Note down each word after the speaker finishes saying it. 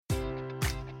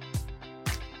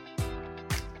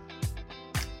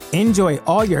Enjoy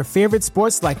all your favorite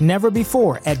sports like never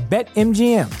before at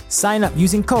BetMGM. Sign up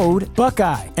using code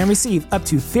Buckeye and receive up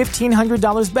to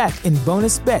 $1,500 back in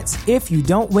bonus bets if you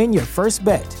don't win your first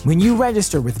bet. When you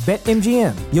register with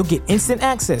BetMGM, you'll get instant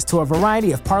access to a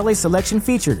variety of parlay selection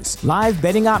features, live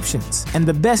betting options, and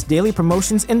the best daily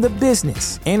promotions in the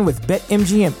business. And with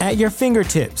BetMGM at your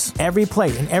fingertips, every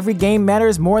play and every game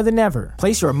matters more than ever.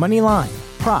 Place your money line,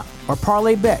 prop, or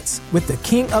parlay bets with the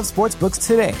king of sportsbooks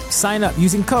today. Sign up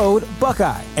using code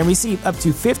Buckeye and receive up to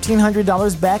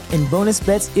 $1,500 back in bonus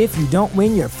bets if you don't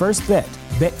win your first bet.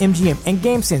 BetMGM and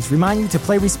GameSense remind you to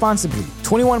play responsibly.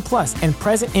 21 plus and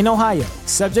present in Ohio,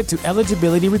 subject to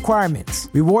eligibility requirements.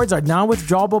 Rewards are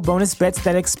non-withdrawable bonus bets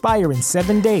that expire in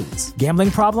 7 days. Gambling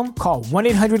problem? Call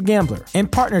 1-800-GAMBLER. In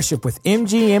partnership with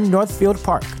MGM Northfield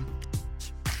Park.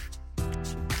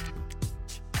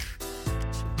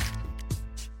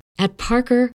 At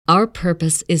Parker, our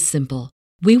purpose is simple.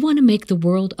 We want to make the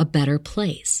world a better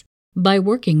place by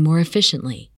working more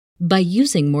efficiently, by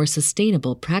using more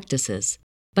sustainable practices,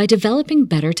 by developing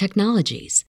better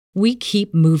technologies. We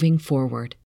keep moving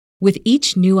forward. With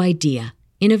each new idea,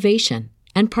 innovation,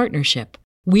 and partnership,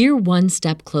 we're one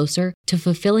step closer to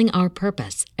fulfilling our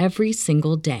purpose every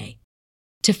single day.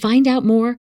 To find out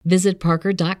more, visit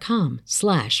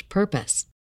parker.com/purpose.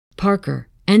 Parker,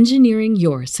 engineering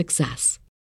your success.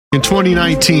 In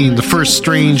 2019, the first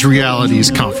Strange Realities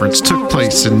Conference took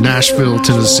place in Nashville,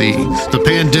 Tennessee. The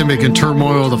pandemic and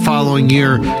turmoil the following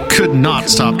year could not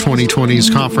stop 2020's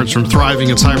conference from thriving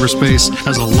in cyberspace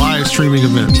as a live streaming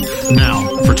event.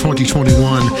 Now, for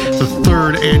 2021, the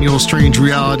third annual Strange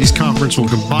Realities Conference will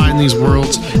combine these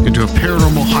worlds into a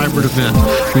paranormal hybrid event,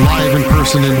 live in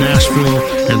person in Nashville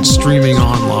and streaming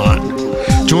online.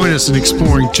 Join us in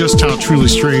exploring just how truly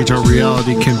strange our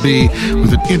reality can be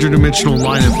with an interdimensional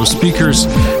lineup of speakers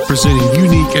presenting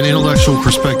unique and intellectual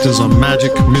perspectives on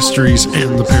magic, mysteries,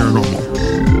 and the paranormal.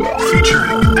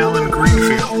 Featuring Alan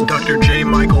Greenfield, Dr. J.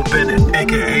 Michael Bennett,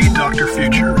 a.k.a. Dr.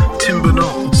 Future, Tim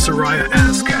Binnall, Soraya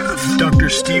Ascaf, Dr.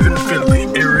 Stephen Finley,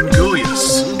 Aaron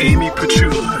Gullius, Amy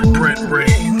Pachula, Brent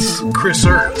Rains, Chris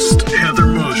Ernst, Heather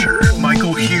Mosier,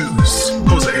 Michael Hughes,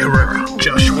 Jose Herrera,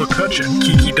 Joshua Cutchin,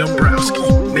 Kiki Dombrowski,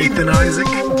 Nathan Isaac,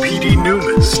 P.D.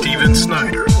 Newman, Steven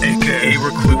Snyder, a.k.a.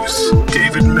 Recluse,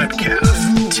 David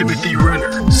Metcalf, Timothy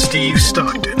Renner, Steve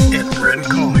Stockton, and Bren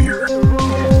Collier.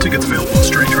 Tickets available at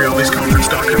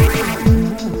strangerealitiesconference.com.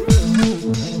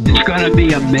 It's going to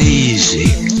be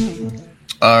amazing.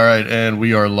 All right, and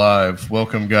we are live.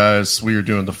 Welcome, guys. We are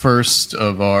doing the first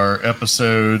of our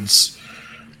episodes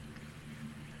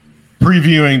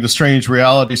previewing the Strange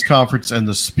Realities Conference and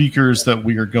the speakers that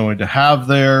we are going to have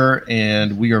there,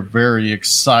 and we are very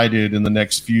excited in the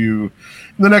next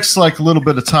little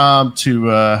bit of time to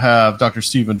have Dr.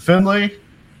 Stephen Finley.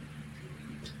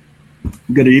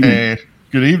 Good evening.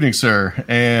 Good evening, sir.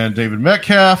 And David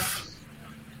Metcalf.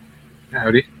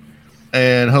 Howdy.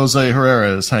 And Jose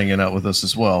Herrera is hanging out with us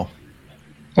as well.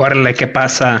 Órale, ¿qué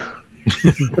pasa?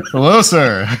 Hello,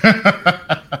 sir.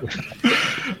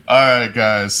 All right,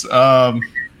 guys.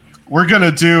 We're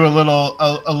gonna do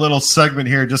a little segment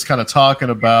here, just kind of talking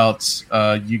about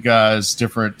you guys'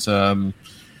 different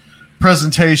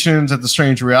presentations at the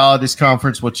Strange Realities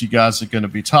Conference, what you guys are going to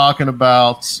be talking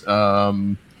about,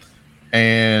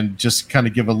 and just kind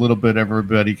of give a little bit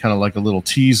everybody kind of like a little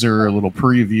teaser, a little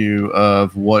preview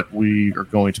of what we are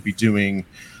going to be doing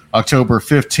October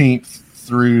 15th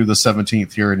through the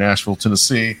 17th here in Nashville,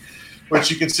 Tennessee. Which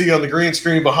you can see on the green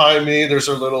screen behind me. There's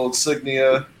our little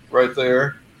insignia right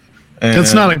there. And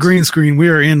that's not a green screen. We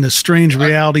are in the Strange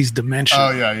Realities dimension.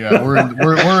 Oh yeah. We're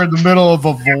in the middle of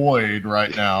a void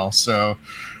right now. So,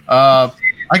 I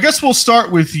guess we'll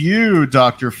start with you,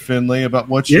 Dr. Finley, about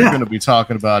what you're going to be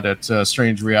talking about at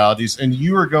Strange Realities, and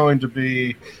you are going to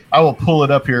be. I will pull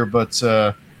it up here, but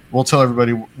we'll tell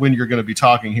everybody when you're going to be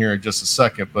talking here in just a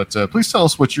second. But please tell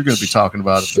us what you're going to be talking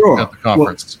about at the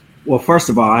conference. Well, first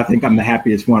of all, I think I'm the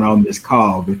happiest one on this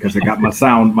call because I got my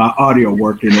audio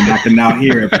working, and I can now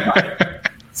hear everybody.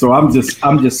 So I'm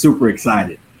just super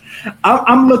excited.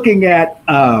 I'm looking at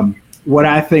what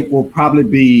I think will probably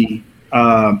be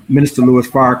Minister Louis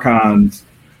Farrakhan's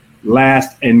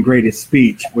last and greatest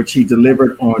speech, which he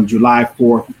delivered on July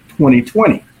 4th,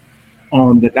 2020,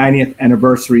 on the 90th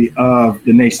anniversary of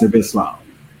the Nation of Islam.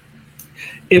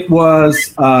 It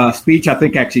was a speech, I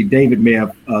think actually David may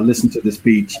have listened to the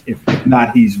speech. If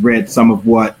not, he's read some of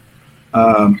what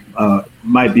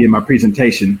might be in my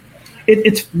presentation.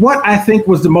 It's what I think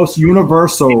was the most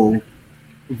universal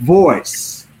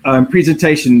voice and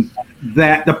presentation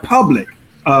that the public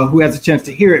who has a chance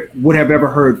to hear it would have ever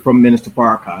heard from Minister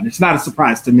Farrakhan. It's not a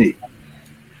surprise to me.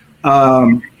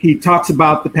 He talks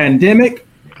about the pandemic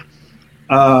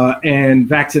and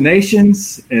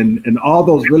vaccinations and all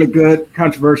those really good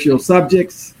controversial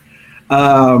subjects.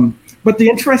 But the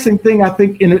interesting thing, I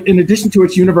think, in addition to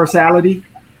its universality,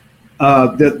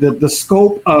 the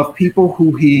scope of people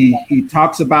who he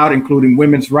talks about, including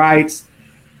women's rights,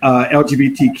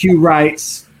 LGBTQ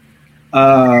rights,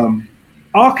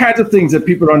 all kinds of things that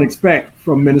people don't expect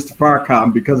from Minister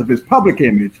Farrakhan because of his public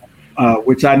image,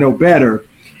 which I know better.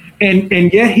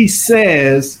 And yet he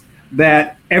says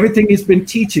that everything he's been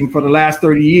teaching for the last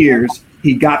 30 years,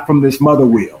 he got from this mother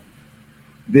wheel,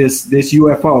 this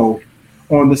UFO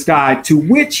on the sky, to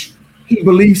which he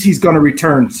believes he's going to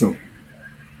return soon.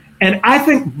 And I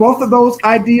think both of those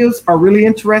ideas are really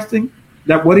interesting,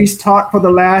 that what he's taught for the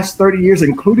last 30 years,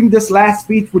 including this last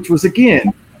speech, which was,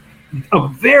 again, a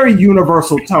very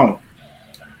universal tone,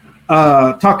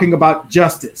 talking about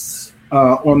justice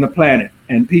on the planet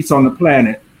and peace on the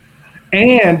planet.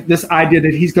 And this idea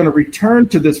that he's going to return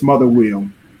to this mother wheel,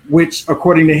 which,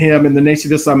 according to him, in the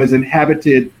Nation of Islam is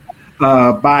inhabited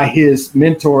by his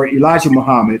mentor, Elijah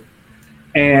Muhammad,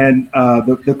 and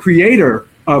the creator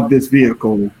of this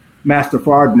vehicle, Master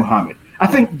Fard Muhammad. I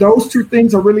think those two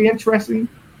things are really interesting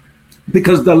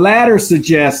because the latter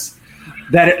suggests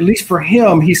that, at least for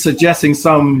him, he's suggesting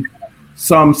some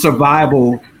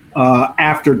survival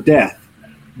after death,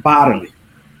 bodily.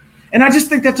 And I just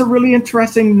think that's a really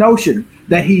interesting notion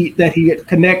that he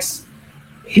connects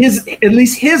at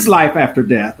least his life after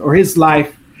death, or his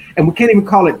life, and we can't even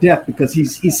call it death because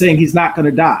he's saying he's not going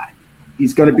to die.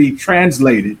 He's going to be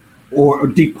translated or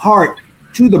depart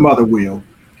to the mother wheel.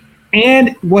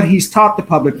 And what he's taught the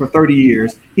public for 30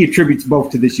 years, he attributes both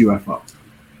to this UFO.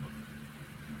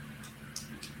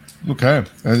 Okay.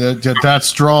 And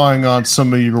that's drawing on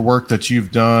some of your work that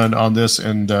you've done on this.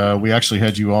 And we actually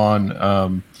had you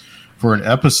on for an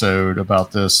episode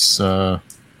about this. I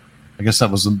guess that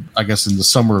was, in the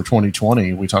summer of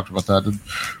 2020. We talked about that.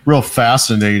 Real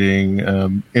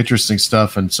fascinating, interesting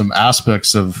stuff, and some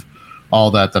aspects of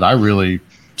all that I really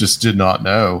just did not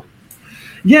know.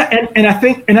 Yeah, and I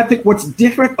think what's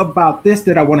different about this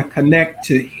that I want to connect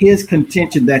to his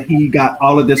contention that he got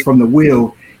all of this from the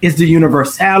wheel is the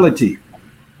universality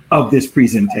of this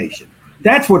presentation.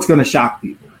 That's what's going to shock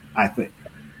people, I think.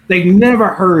 They've never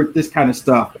heard this kind of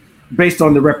stuff based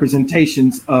on the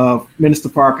representations of Minister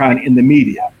Farrakhan in the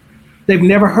media. They've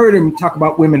never heard him talk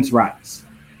about women's rights,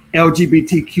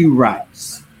 LGBTQ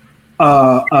rights,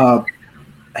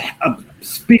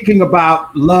 speaking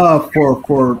about love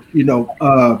for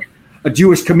a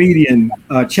Jewish comedian,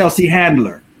 Chelsea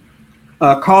Handler,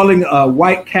 calling a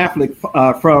white Catholic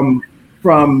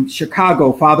from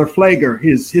Chicago, Father Flager,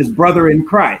 his brother in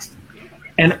Christ.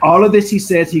 And all of this, he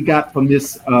says, he got from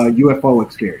this UFO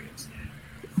experience.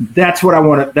 That's what I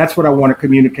want to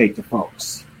communicate to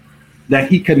folks, that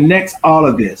he connects all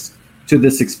of this to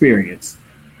this experience,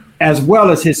 as well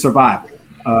as his survival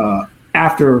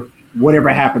after whatever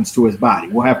happens to his body.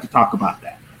 We'll have to talk about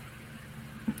that.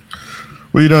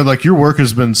 Well, your work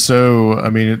has been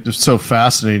it's so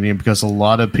fascinating because a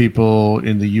lot of people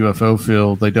in the UFO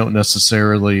field, they don't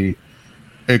necessarily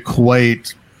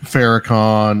equate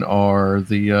Farrakhan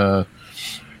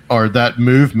or that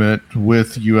movement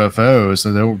with UFOs,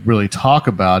 and they don't really talk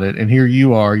about it. And here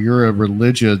you are, you're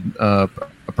a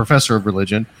professor of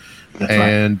religion. That's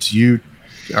and right.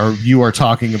 You are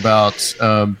talking about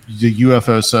the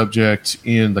UFO subject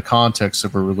in the context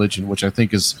of a religion, which I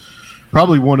think is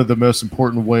probably one of the most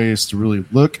important ways to really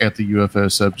look at the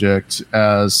UFO subject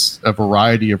as a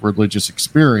variety of religious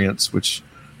experience, which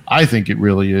I think it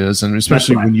really is. And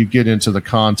especially when you get into the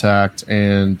contact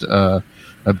and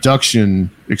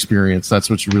abduction experience, I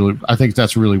think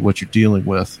that's really what you're dealing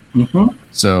with. Mm-hmm.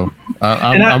 So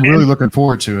I'm really looking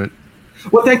forward to it.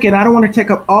 Well, thank you. And I don't want to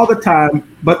take up all the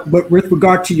time, but with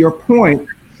regard to your point,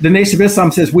 the Nation of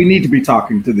Islam says we need to be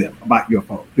talking to them about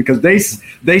UFOs because they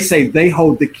say they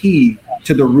hold the key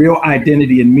to the real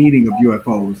identity and meaning of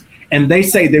UFOs. And they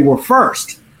say they were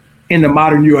first in the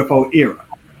modern UFO era.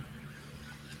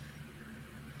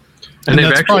 And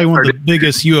that's probably one of the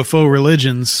biggest UFO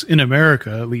religions in America,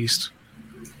 at least.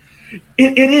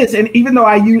 It is. And even though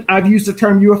I've used the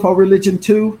term UFO religion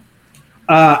too,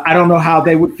 I don't know how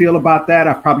they would feel about that.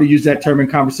 I've probably used that term in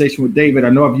conversation with David. I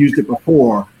know I've used it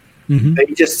before. Mm-hmm. They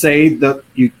just say the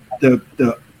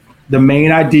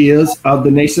main ideas of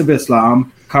the Nation of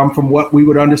Islam come from what we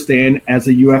would understand as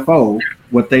a UFO,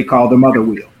 what they call the mother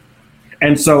wheel.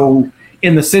 And so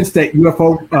in the sense that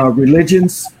UFO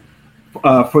religions,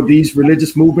 for these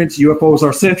religious movements, UFOs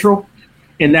are central.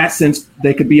 In that sense,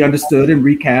 they could be understood and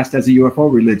recast as a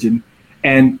UFO religion.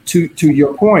 And to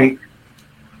your point,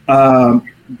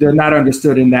 they're not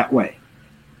understood in that way.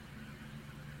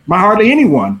 By hardly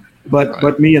anyone,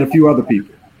 but me and a few other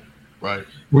people. Right.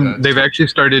 They've actually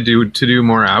started to do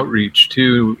more outreach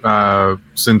too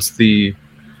since the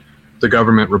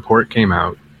government report came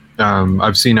out.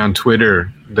 I've seen on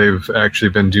Twitter they've actually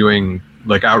been doing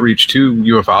like outreach to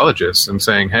ufologists and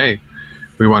saying, "Hey,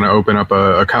 we want to open up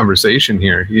a conversation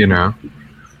here,"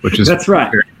 which is that's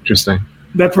right. Very interesting.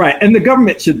 That's right. And the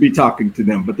government should be talking to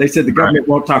them, but they said the government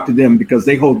won't talk to them because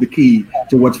they hold the key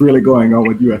to what's really going on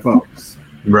with UFOs.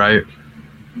 Right.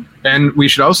 And we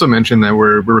should also mention that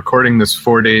we're recording this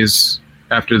 4 days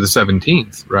after the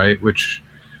 17th, right? Which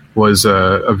was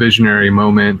a visionary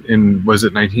moment in, was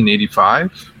it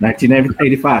 1985?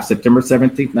 1985, September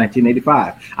 17th,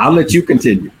 1985. I'll let you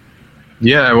continue.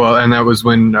 Yeah, well, and that was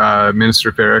when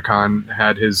Minister Farrakhan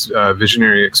had his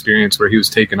visionary experience where he was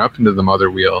taken up into the mother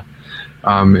wheel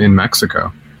in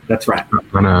Mexico. That's right.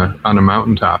 On a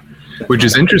mountaintop, which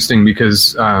is interesting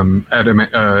because at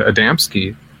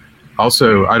Adamski,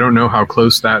 also, I don't know how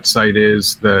close that site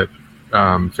is that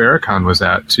Farrakhan was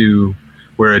at to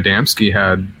where Adamski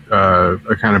had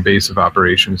a kind of base of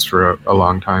operations for a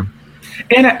long time.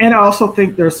 And I also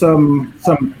think there's some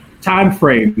time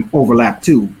frame overlap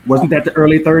too. Wasn't that the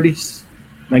early 30s,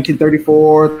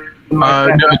 1934? No,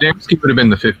 Adamski would have been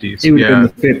the 50s. He would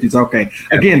have been the 50s. Okay.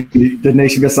 Again, the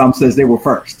Nation of Islam says they were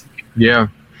first. Yeah.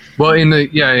 Well, in the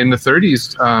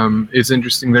 30s, it's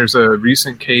interesting. There's a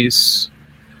recent case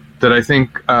that I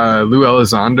think Lou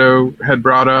Elizondo had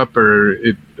brought up, or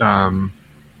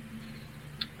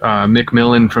Mick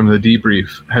Millen from the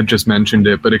Debrief had just mentioned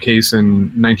it, but a case in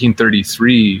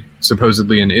 1933,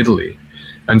 supposedly in Italy.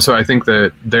 And so I think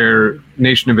that their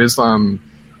Nation of Islam,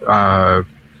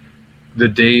 the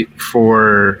date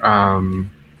for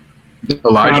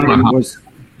Elijah Muhammad was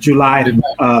July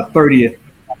 30th,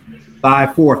 July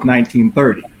 4th,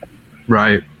 1930.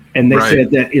 Right. And they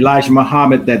said that Elijah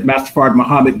Muhammad, that Master Fard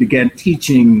Muhammad began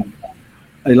teaching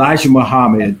Elijah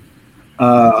Muhammad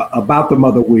about the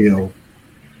mother wheel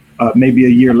maybe a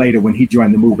year later when he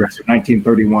joined the movement,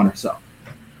 1931 or so.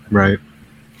 Right.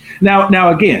 Now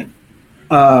again,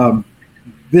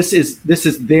 this is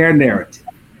their narrative.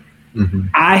 Mm-hmm.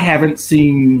 I haven't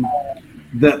seen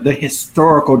the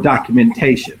historical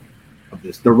documentation of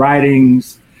this, the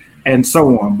writings and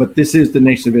so on, but this is the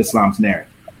Nation of Islam's narrative.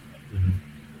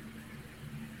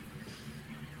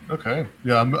 Okay.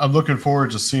 Yeah, I'm looking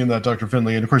forward to seeing that, Dr.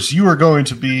 Finley. And of course, you are going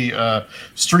to be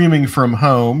streaming from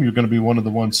home. You're going to be one of the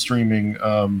ones streaming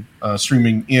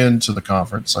into the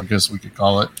conference, I guess we could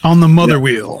call it. On the mother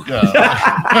wheel. Yeah.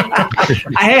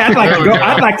 Hey, I'd like to go.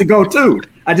 I'd like to go too.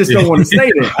 I just don't want to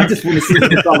stay there. I just want to see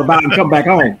what it's all about and come back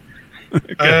home.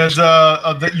 Okay. And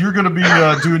that you're going to be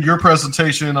doing your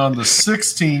presentation on the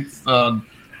 16th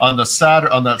on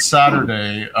that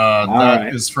Saturday.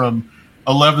 That is from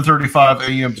 11:35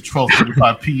 a.m. to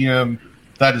 12:35 p.m.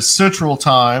 That is Central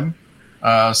Time.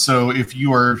 So if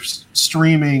you are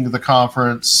streaming the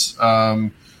conference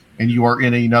and you are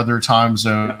in another time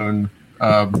zone,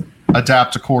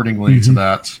 adapt accordingly to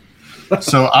that.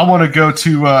 So I want to go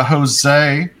to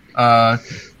Jose.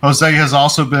 Jose has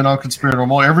also been on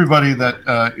Conspiranormal. Everybody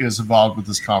that is involved with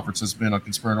this conference has been on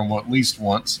Conspiranormal at least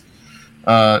once.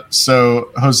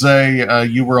 So Jose,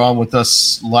 you were on with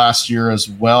us last year as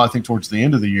well, I think towards the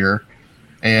end of the year.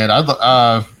 And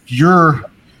I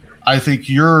think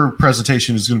your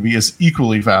presentation is going to be as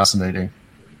equally fascinating.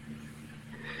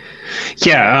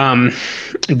 Yeah,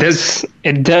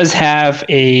 it does have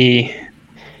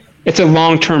it's a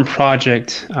long-term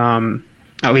project,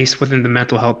 at least within the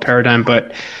mental health paradigm,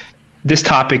 but this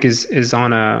topic is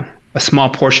on a small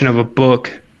portion of a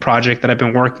book project that I've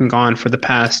been working on for the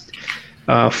past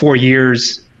 4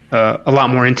 years, a lot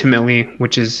more intimately,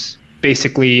 which is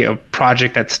basically a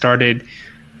project that started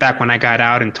back when I got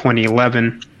out in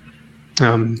 2011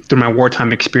 through my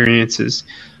wartime experiences.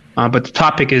 But the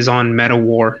topic is on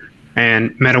meta-war,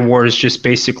 and meta-war is just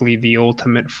basically the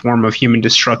ultimate form of human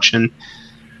destruction.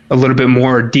 A little bit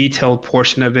more detailed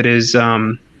portion of it is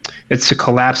it's the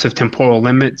collapse of temporal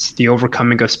limits, the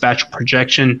overcoming of spatial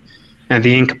projection, and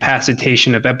the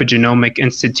incapacitation of epigenomic,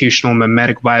 institutional,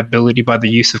 mimetic viability by the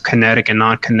use of kinetic and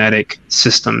non-kinetic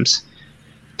systems.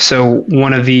 So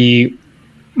one of the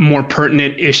more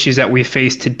pertinent issues that we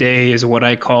face today is what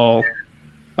I call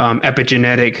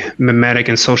epigenetic, mimetic,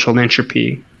 and social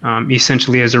entropy,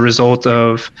 essentially as a result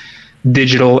of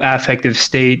digital affective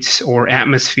states or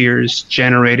atmospheres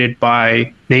generated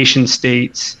by nation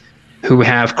states who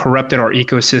have corrupted our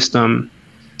ecosystem.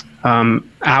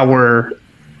 Our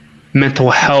mental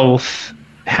health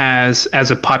has,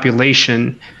 as a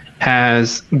population,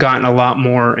 has gotten a lot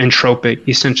more entropic,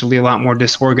 essentially a lot more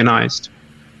disorganized.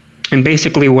 And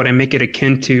basically what I make it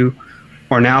akin to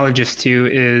or analogous to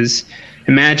is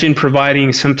imagine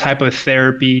providing some type of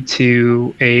therapy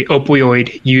to a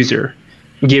opioid user,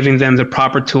 giving them the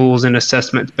proper tools and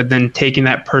assessments, but then taking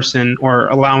that person or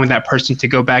allowing that person to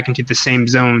go back into the same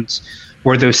zones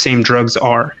where those same drugs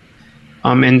are.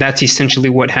 And that's essentially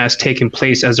what has taken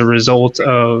place as a result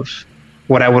of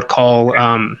what I would call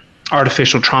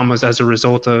artificial traumas as a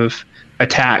result of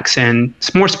attacks. And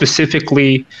more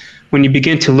specifically, when you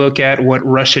begin to look at what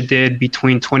Russia did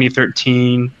between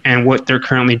 2013 and what they're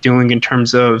currently doing in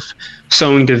terms of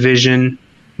sowing division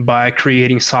by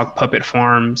creating sock puppet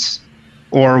farms,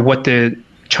 or what the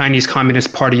Chinese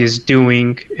Communist Party is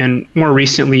doing, and more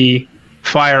recently,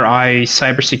 FireEye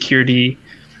cybersecurity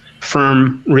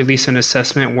firm released an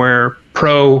assessment where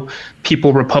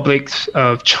pro-People Republics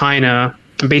of China,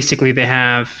 basically they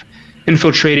have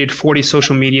infiltrated 40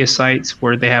 social media sites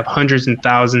where they have hundreds and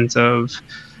thousands of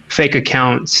fake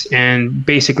accounts, and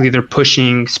basically they're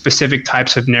pushing specific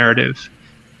types of narrative.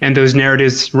 And those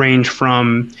narratives range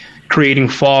from creating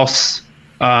false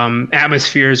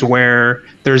atmospheres where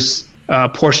there's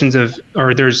portions of,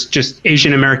 or there's just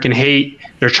Asian American hate.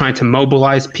 They're trying to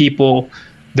mobilize people.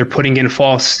 They're putting in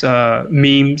false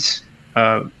memes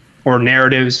or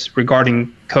narratives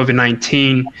regarding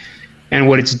COVID-19. And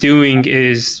what it's doing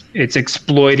is it's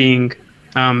exploiting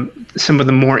some of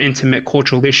the more intimate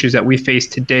cultural issues that we face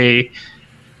today.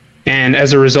 And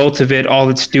as a result of it, all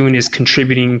it's doing is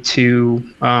contributing to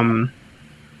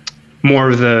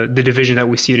more of the division that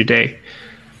we see today.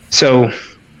 So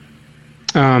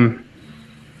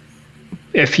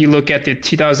if you look at the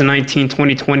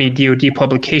 2019-2020 DoD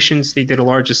publications, they did a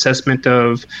large assessment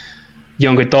of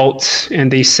young adults, and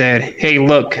they said, hey,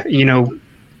 look,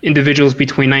 individuals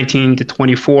between 19 to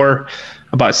 24,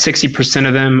 about 60%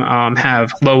 of them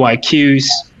have low IQs.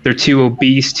 They're too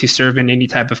obese to serve in any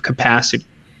type of capacity.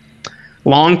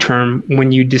 Long term,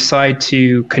 when you decide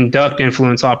to conduct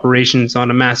influence operations on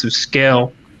a massive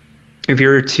scale, if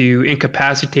you're to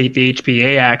incapacitate the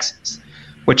HPA axis,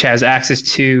 which has access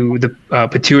to the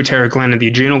pituitary gland and the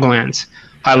adrenal glands,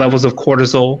 high levels of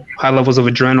cortisol, high levels of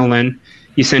adrenaline,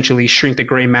 essentially shrink the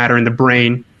gray matter in the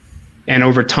brain. And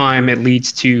over time, it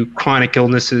leads to chronic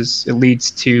illnesses. It leads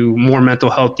to more mental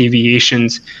health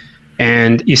deviations.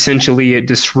 And essentially, it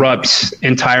disrupts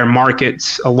entire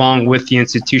markets along with the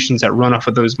institutions that run off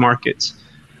of those markets.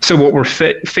 So what we're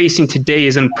facing today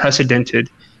is unprecedented.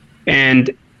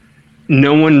 And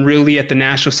no one really at the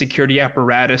national security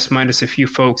apparatus, minus a few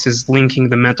folks, is linking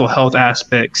the mental health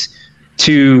aspects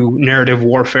to narrative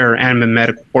warfare and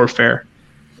mimetic warfare.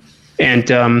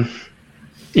 And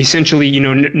essentially,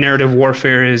 narrative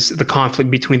warfare is the conflict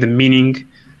between the meaning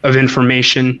of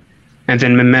information, and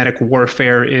then mimetic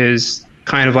warfare is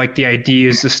kind of like the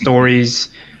ideas, the stories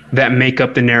that make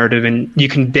up the narrative. And you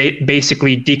can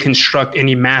basically deconstruct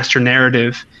any master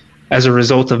narrative as a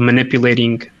result of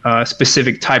manipulating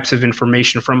specific types of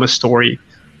information from a story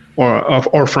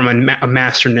or from a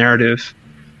master narrative.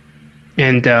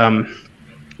 And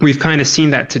we've kind of seen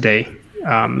that today.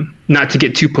 Not to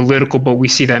get too political, but we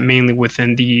see that mainly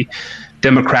within the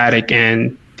Democratic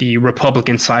and the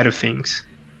Republican side of things.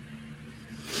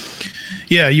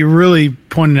 Yeah, you really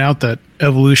pointed out that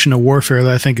evolution of warfare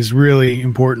that I think is really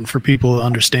important for people to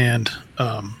understand,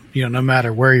 no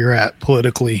matter where you're at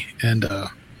politically. And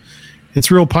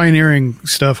it's real pioneering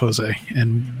stuff, Jose,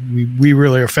 and we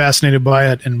really are fascinated by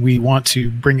it, and we want to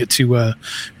bring it to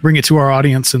our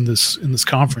audience in this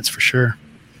conference for sure.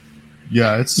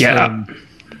 Yeah, it's.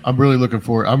 I'm really looking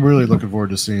forward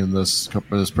to seeing this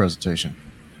presentation.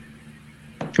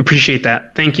 Appreciate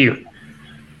that. Thank you.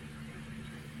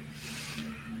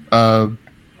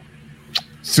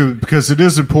 So because it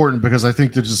is important, because I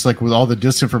think that just like with all the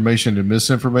disinformation and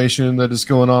misinformation that is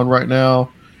going on right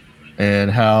now,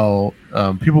 and how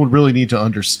people really need to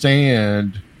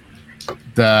understand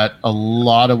that a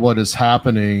lot of what is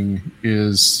happening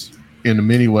is in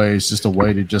many ways just a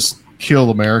way to just kill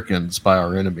Americans by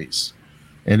our enemies.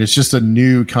 And it's just a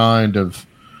new kind of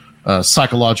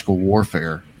psychological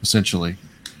warfare, essentially.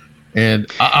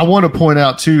 And I want to point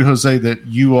out too, Jose, that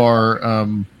you are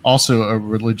also a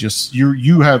religious.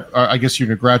 You have, I guess, you're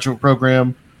in a graduate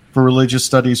program for religious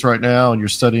studies right now, and you're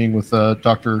studying with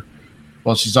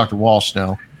she's Dr. Walsh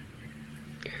now.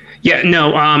 Yeah,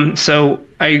 no. So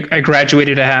I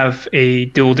graduated. I have a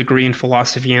dual degree in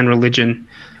philosophy and religion.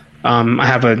 I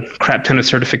have a crap ton of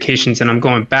certifications, and I'm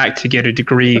going back to get a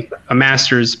degree, a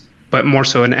master's, but more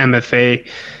so an MFA.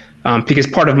 Because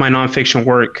part of my nonfiction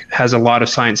work has a lot of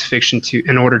science fiction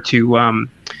in order to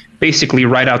basically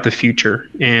write out the future.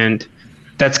 And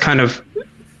that's kind of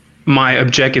my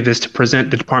objective is to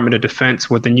present the Department of Defense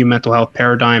with a new mental health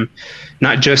paradigm,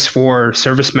 not just for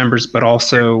service members, but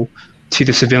also to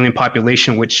the civilian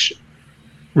population, which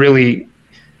really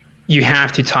you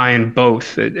have to tie in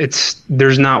both.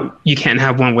 You can't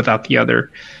have one without the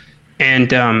other.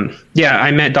 And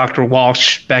I met Dr.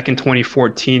 Walsh back in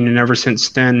 2014, and ever since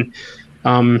then,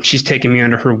 she's taken me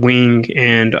under her wing,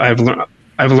 and I've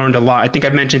learned a lot. I think I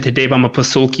mentioned to Dave I'm a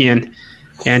Pasulkian,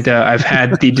 and I've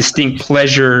had the distinct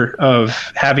pleasure of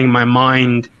having my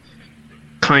mind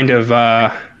kind of,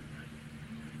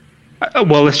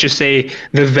 let's just say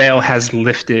the veil has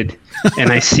lifted,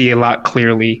 and I see a lot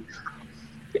clearly.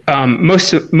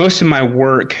 Most of my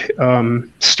work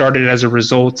started as a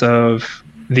result of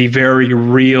the very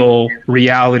real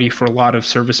reality for a lot of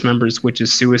service members, which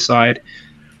is suicide.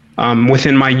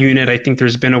 Within my unit, I think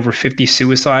there's been over 50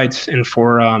 suicides, and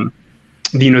for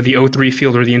the 03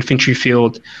 field or the infantry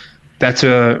field, that's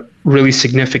a really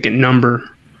significant number.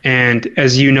 And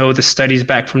as you know, the studies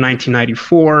back from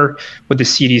 1994 with the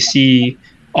CDC,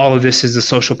 all of this is a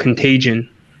social contagion.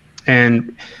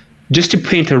 And just to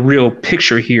paint a real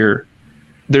picture here,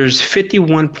 there's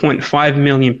 51.5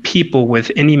 million people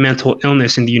with any mental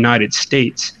illness in the United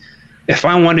States. If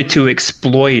I wanted to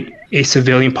exploit a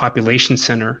civilian population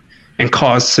center and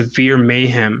cause severe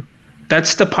mayhem,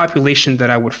 that's the population that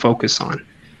I would focus on.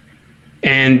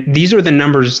 And these are the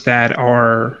numbers that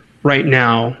are right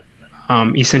now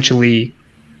essentially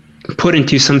put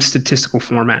into some statistical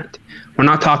format. We're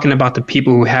not talking about the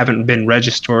people who haven't been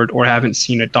registered or haven't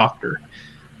seen a doctor.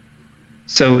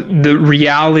 So the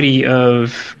reality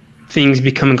of things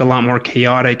becoming a lot more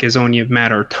chaotic is only a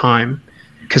matter of time,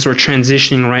 because we're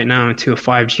transitioning right now into a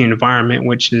 5G environment,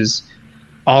 which is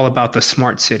all about the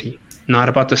smart city, not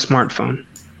about the smartphone.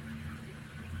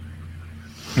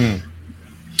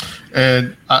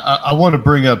 And I want to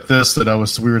bring up this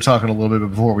that we were talking a little bit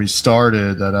before we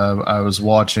started, that I was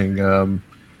watching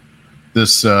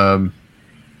this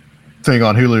thing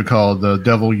on Hulu called The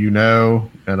Devil You Know,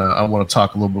 and I want to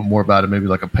talk a little bit more about it, maybe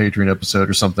like a Patreon episode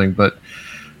or something. But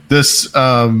this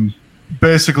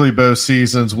basically both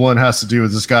seasons, one has to do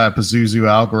with this guy Pazuzu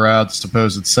Algarad, the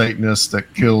supposed Satanist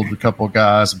that killed a couple of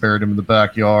guys, buried him in the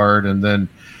backyard, and then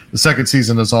the second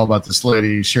season is all about this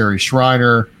lady Sherry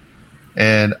Shriner.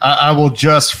 And I will,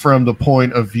 just from the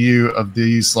point of view of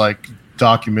these like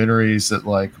documentaries, that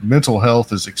like mental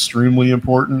health is extremely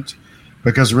important,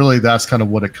 because really that's kind of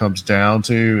what it comes down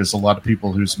to, is a lot of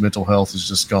people whose mental health has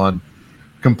just gone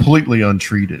completely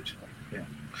untreated. Yeah.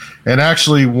 And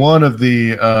actually one of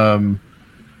the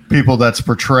people that's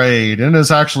portrayed, and is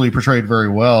actually portrayed very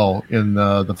well in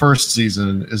the first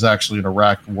season, is actually an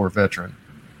Iraq war veteran.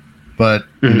 But,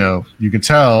 you can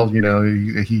tell,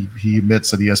 he admits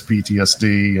that he has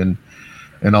PTSD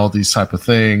and all these type of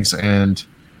things. And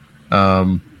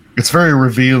it's very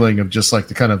revealing of just like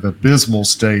the kind of abysmal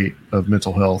state of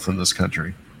mental health in this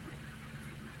country.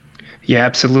 Yeah,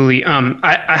 absolutely.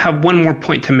 I have one more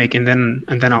point to make, and then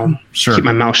I'll keep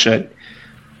my mouth shut.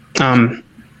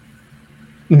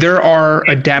 There are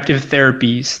adaptive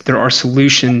therapies. There are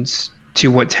solutions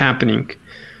to what's happening.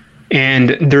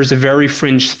 And there's a very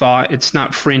fringe thought. It's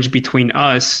not fringe between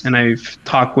us, and I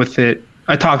talked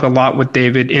a lot with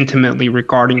David intimately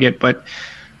regarding it, but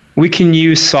we can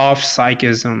use soft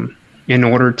psychism in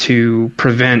order to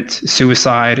prevent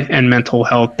suicide and mental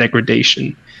health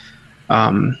degradation.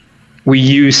 We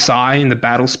use psi in the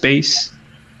battle space.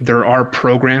 There are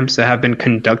programs that have been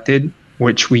conducted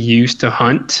which we use to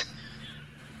hunt,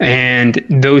 and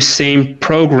those same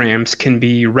programs can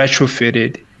be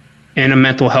retrofitted in a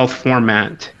mental health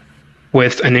format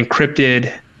with an encrypted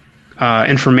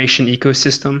information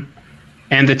ecosystem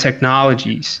and the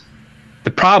technologies.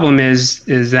 The problem is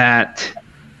that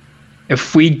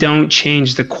if we don't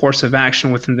change the course of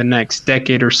action within the next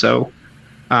decade or so,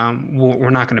 we're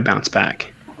not going to bounce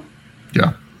back.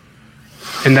 Yeah.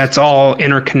 And that's all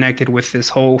interconnected with this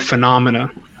whole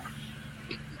phenomena.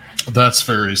 That's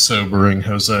very sobering,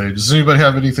 Jose. Does anybody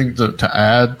have anything to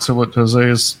add to what Jose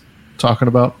is talking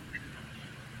about?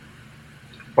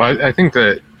 Well, I think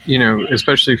that,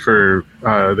 especially for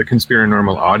the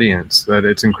Conspiranormal audience, that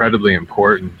it's incredibly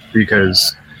important,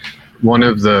 because one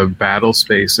of the battle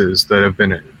spaces that have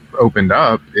been opened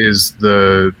up is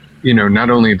not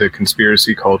only the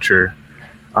conspiracy culture,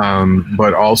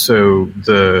 but also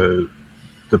the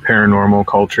paranormal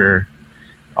culture.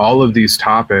 All of these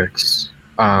topics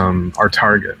are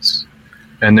targets,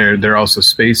 and they're also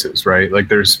spaces, right? Like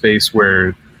there's space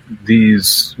where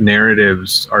these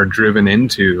narratives are driven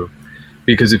into,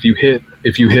 because if you hit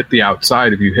the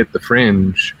outside, if you hit the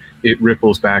fringe, it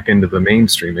ripples back into the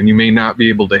mainstream, and you may not be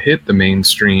able to hit the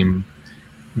mainstream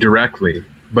directly,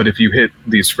 But if you hit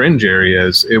these fringe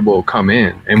areas, it will come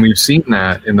in. And we've seen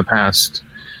that in the past,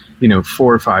 4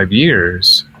 or 5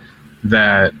 years,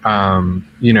 that,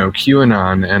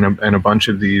 QAnon and a bunch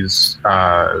of these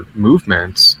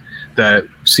movements that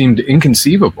seemed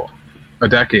inconceivable a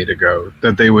decade ago,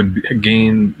 that they would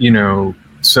gain,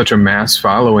 such a mass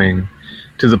following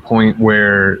to the point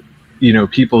where,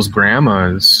 people's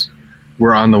grandmas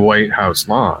were on the White House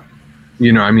lawn.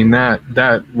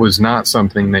 That was not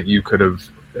something that you could have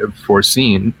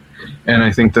foreseen. And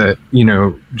I think that,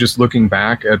 just looking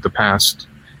back at the past,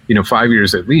 5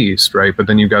 years at least, right? But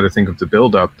then you've got to think of the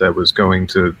buildup that was going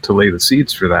to lay the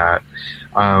seeds for that.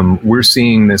 We're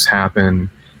seeing this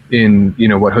happen in,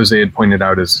 what Jose had pointed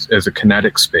out as a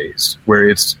kinetic space, where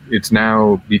it's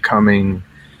now becoming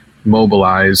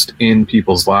mobilized in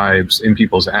people's lives, in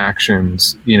people's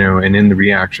actions, and in the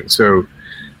reaction. So,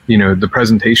 the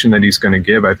presentation that he's going to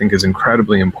give, I think, is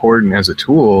incredibly important as a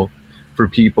tool for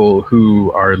people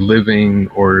who are living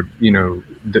or,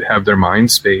 that have their mind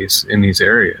space in these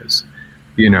areas.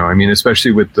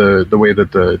 Especially with the way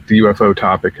that the UFO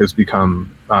topic has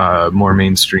become more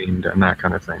mainstreamed and that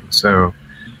kind of thing. So,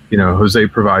 Jose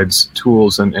provides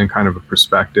tools and kind of a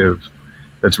perspective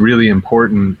that's really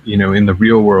important, in the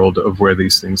real world of where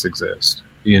these things exist,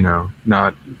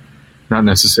 not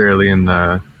necessarily in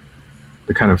the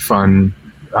kind of fun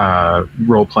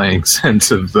role-playing sense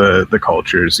of the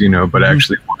cultures, but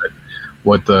actually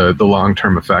what the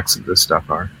long-term effects of this stuff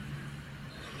are.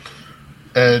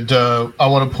 And I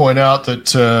want to point out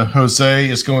that Jose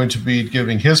is going to be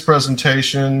giving his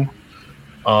presentation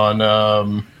on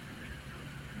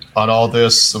all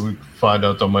this. So we can find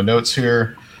out on my notes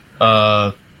here.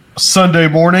 Sunday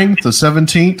morning, the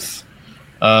 17th.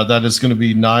 That is going to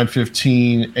be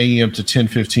 9:15 a.m. to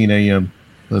 10:15 a.m.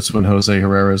 That's when Jose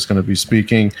Herrera is going to be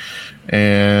speaking.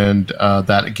 And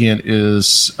that, again,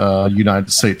 is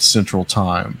United States Central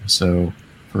Time. So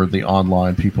for the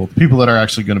online people that are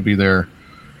actually going to be there.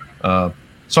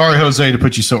 Sorry, Jose, to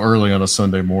put you so early on a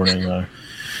Sunday morning.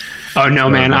 Oh, no,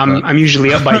 man. I'm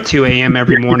usually up by 2 a.m.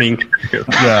 every morning.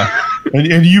 Yeah.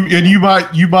 And you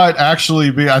might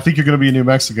actually be, I think you're going to be in New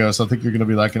Mexico, so I think you're going to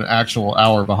be like an actual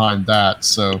hour behind that.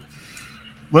 So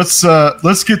let's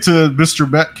get to Mr.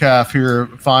 Metcalf here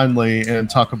finally and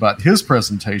talk about his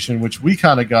presentation, which we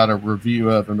kind of got a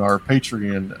review of in our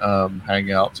Patreon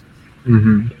hangout,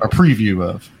 a preview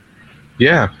of.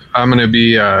 Yeah, I'm going to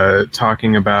be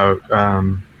talking about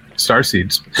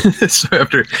starseeds. So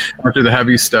after the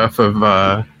heavy stuff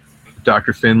of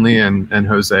Dr. Finley and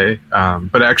Jose,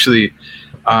 but actually,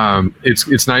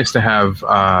 it's nice to have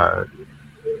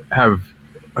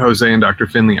Jose and Dr.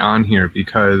 Finley on here,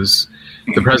 because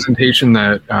the presentation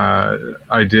that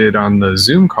I did on the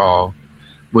Zoom call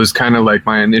was kind of like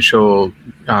my initial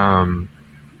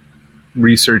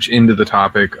research into the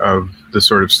topic of the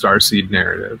sort of starseed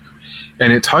narrative.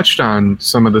 And it touched on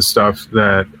some of the stuff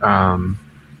that,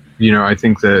 I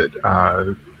think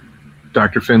that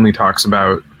Dr. Finley talks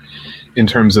about in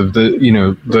terms of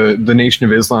the Nation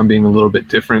of Islam being a little bit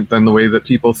different than the way that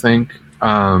people think,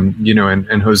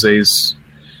 and Jose's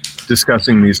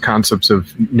discussing these concepts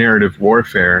of narrative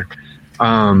warfare.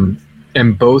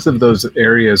 And both of those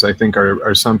areas, I think,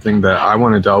 are something that I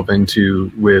want to delve into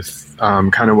with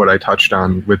kind of what I touched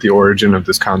on with the origin of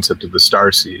this concept of the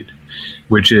starseed,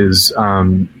 which is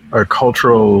a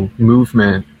cultural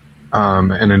movement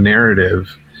and a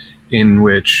narrative in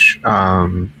which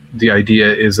the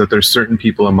idea is that there's certain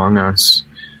people among us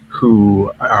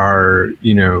who are,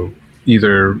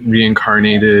 either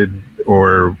reincarnated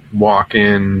or walk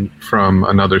in from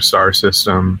another star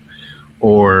system,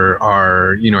 or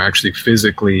are, actually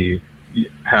physically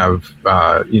have,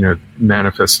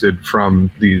 manifested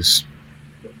from these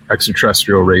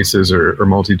extraterrestrial races or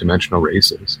multidimensional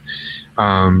races.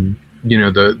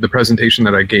 The presentation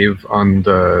that I gave on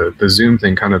the Zoom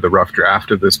thing, kind of the rough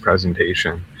draft of this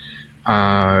presentation,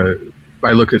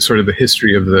 I looked at sort of the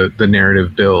history of the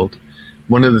narrative build.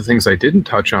 One of the things I didn't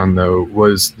touch on, though,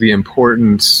 was the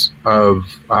importance of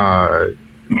the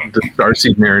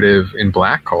starseed narrative in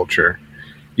Black culture.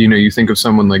 You think of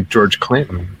someone like George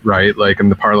Clinton, right? Like in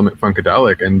the Parliament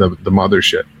Funkadelic and the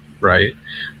Mothership, right?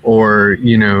 Or,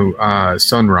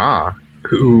 Sun Ra,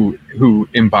 who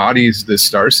embodies this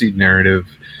starseed narrative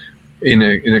in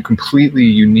a completely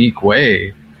unique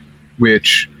way,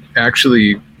 which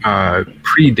actually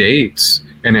predates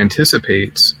and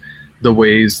anticipates the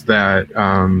ways that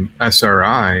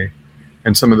SRI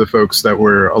and some of the folks that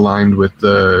were aligned with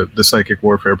the psychic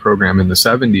warfare program in the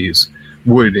 70s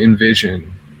would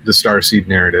envision the starseed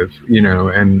narrative,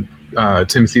 and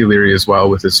Timothy Leary as well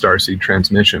with his starseed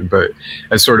transmission, but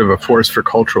as sort of a force for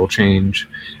cultural change,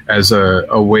 as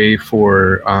a way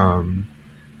for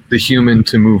the human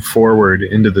to move forward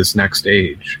into this next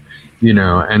age,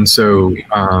 and so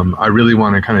I really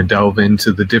want to kind of delve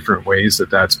into the different ways that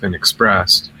that's been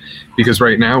expressed, because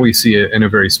right now we see it in a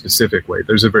very specific way.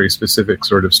 There's a very specific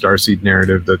sort of starseed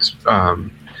narrative that's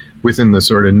within the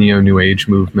sort of neo-New Age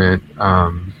movement,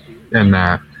 and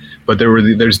that. But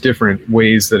there's different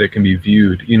ways that it can be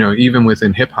viewed, even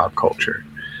within hip-hop culture.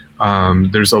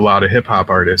 There's a lot of hip-hop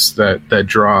artists that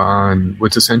draw on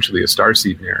what's essentially a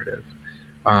starseed narrative.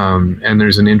 And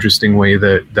there's an interesting way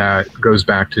that goes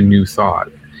back to New Thought.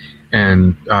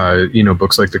 And,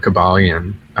 books like The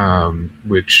Kabbalion,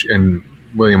 and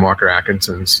William Walker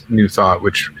Atkinson's New Thought,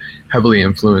 which heavily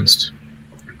influenced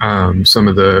some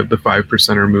of the Five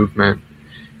Percenter movement.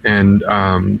 And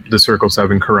the Circle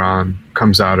 7 Quran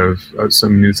comes out of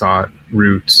some New Thought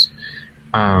roots.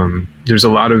 There's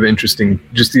a lot of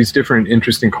these different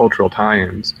interesting cultural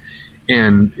tie-ins.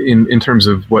 And in terms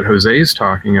of what Jose is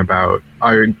talking about,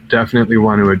 I definitely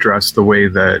want to address the way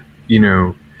that,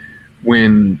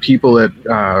 when people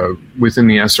within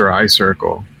the SRI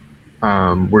circle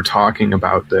were talking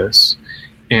about this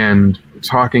and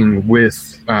talking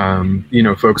with,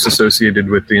 folks associated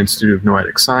with the Institute of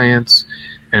Noetic Science,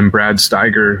 and Brad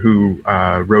Steiger, who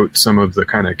wrote some of the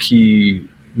kind of key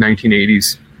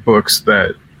 1980s books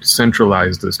that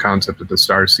centralized this concept of the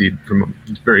starseed from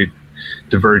very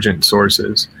divergent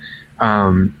sources.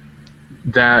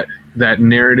 That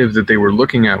narrative that they were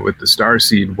looking at with the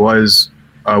starseed was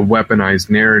a weaponized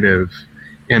narrative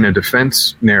and a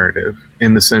defense narrative,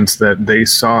 in the sense that they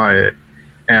saw it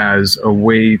as a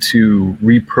way to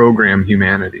reprogram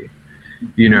humanity.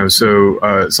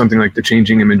 So something like the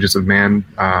Changing Images of Man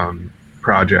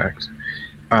project,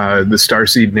 the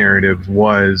starseed narrative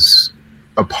was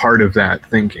a part of that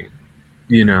thinking,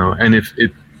 and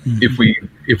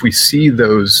if we see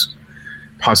those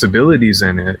possibilities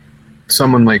in it,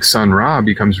 someone like Sun Ra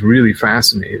becomes really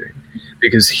fascinating,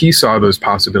 because he saw those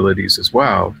possibilities as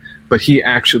well, but he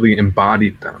actually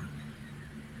embodied them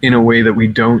in a way that we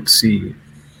don't see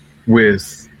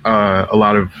with a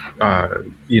lot of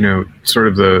sort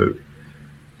of the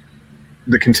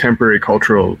contemporary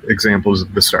cultural examples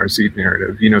of the starseed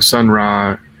narrative. Sun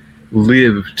Ra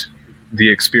lived the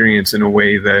experience in a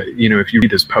way that, if you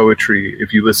read his poetry,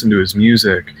 if you listen to his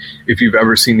music, if you've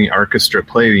ever seen the orchestra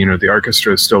play, the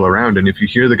orchestra is still around, and if you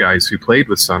hear the guys who played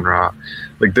with Sun Ra,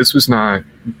 like this wasn't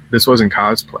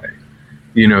cosplay.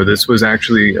 This was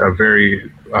actually a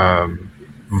very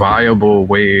viable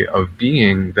way of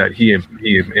being that he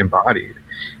embodied.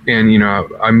 And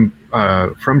I'm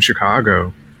from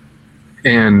Chicago,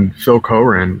 and Phil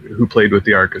Coren, who played with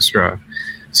the orchestra,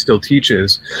 still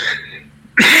teaches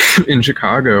in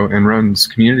Chicago and runs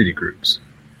community groups.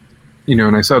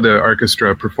 And I saw the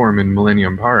orchestra perform in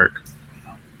Millennium Park,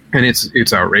 and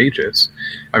it's outrageous.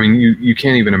 I mean, you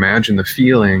can't even imagine the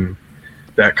feeling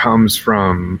that comes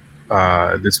from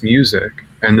this music.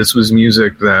 And this was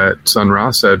music that Sun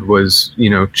Ra said was,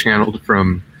 channeled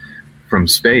from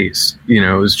space. It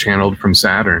was channeled from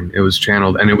Saturn. It was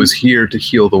channeled, and it was here to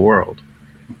heal the world.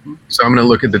 So I'm going to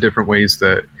look at the different ways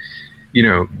that,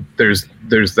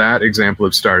 there's that example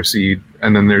of starseed,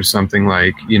 and then there's something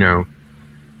like,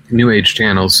 New Age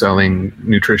channels selling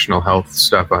nutritional health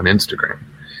stuff on Instagram,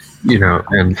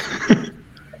 and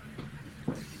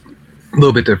a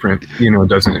little bit different,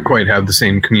 doesn't quite have the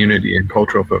same community and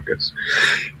cultural focus.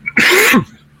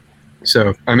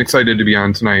 So I'm excited to be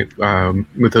on tonight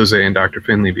with Jose and Dr.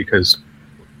 Finley, because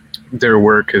their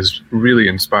work has really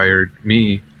inspired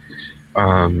me.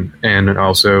 And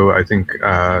also, I think,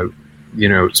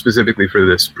 specifically for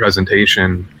this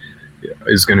presentation,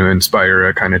 is going to inspire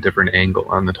a kind of different angle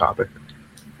on the topic.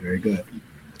 Very good.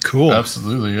 Cool.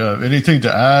 Absolutely. Yeah. Anything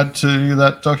to add to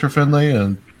that, Dr. Finley?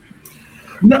 And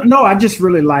No, I just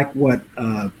really like what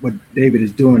David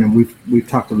is doing, and we've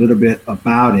talked a little bit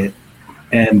about it,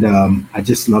 and I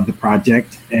just love the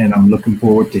project, and I'm looking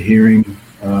forward to hearing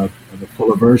the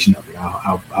fuller version of it.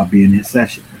 I'll be in his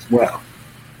session as well.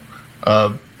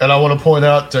 And I want to point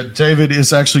out that David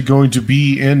is actually going to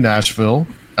be in Nashville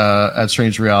at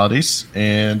Strange Realities,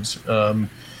 and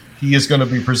he is going to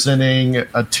be presenting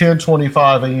at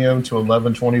 10:25 a.m. to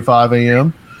 11:25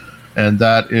 a.m., and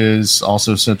that is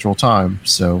also Central Time.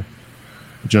 So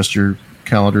adjust your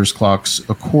calendars, clocks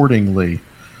accordingly.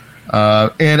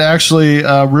 And actually,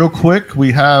 real quick,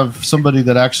 we have somebody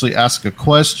that actually asked a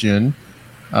question.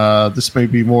 This may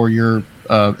be more your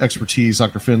expertise,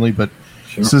 Dr. Finley, but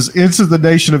It says into the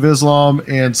Nation of Islam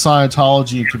and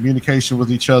Scientology in communication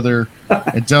with each other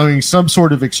and doing some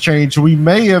sort of exchange. We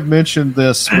may have mentioned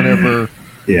this whenever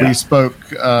we spoke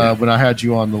when I had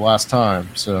you on the last time.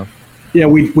 So yeah,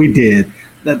 we did.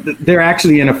 They're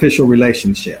actually an official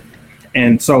relationship.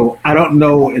 And so I don't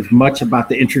know as much about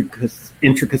the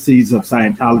intricacies of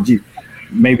Scientology.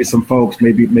 Maybe some folks,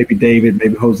 maybe David,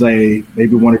 maybe Jose,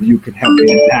 maybe one of you can help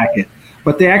me unpack it.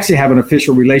 But they actually have an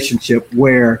official relationship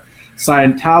where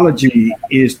Scientology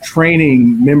is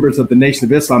training members of the Nation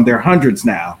of Islam. There are hundreds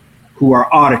now who are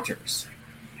auditors.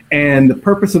 And the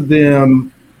purpose of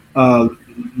them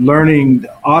learning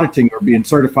auditing or being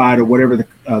certified or whatever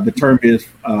the term is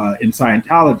in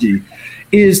Scientology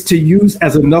is to use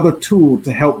as another tool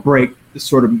to help break the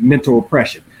sort of mental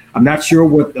oppression. I'm not sure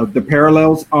what the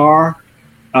parallels are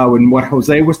in what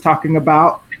Jose was talking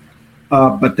about,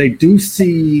 but they do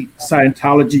see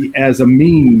Scientology as a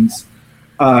means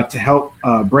to help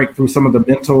break through some of the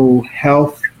mental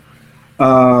health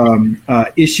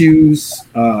issues,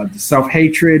 the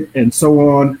self-hatred, and so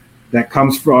on that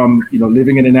comes from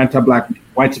living in an anti-Black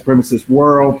white supremacist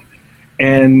world,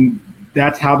 and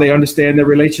that's how they understand their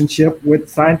relationship with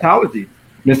Scientology.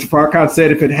 Mr. Farrakhan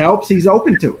said if it helps, he's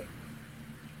open to it.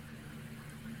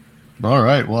 All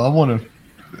right. Well, I want to.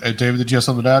 David, did you have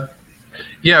something to add?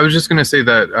 Yeah, I was just going to say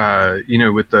that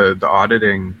with the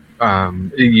auditing,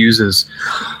 it uses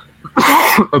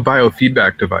a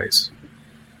biofeedback device.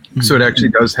 Mm-hmm. So it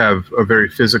actually does have a very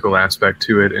physical aspect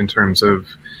to it in terms of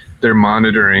they're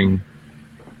monitoring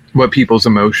what people's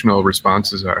emotional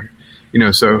responses are.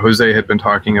 So Jose had been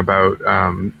talking about,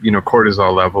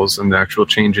 cortisol levels and the actual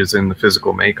changes in the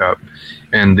physical makeup,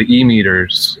 and the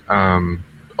e-meters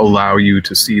allow you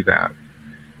to see that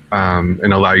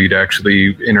and allow you to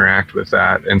actually interact with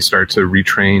that and start to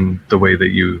retrain the way that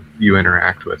you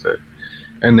interact with it.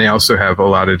 And they also have a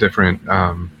lot of different,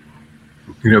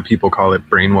 people call it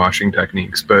brainwashing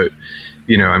techniques, but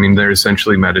they're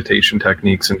essentially meditation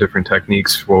techniques and different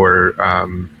techniques for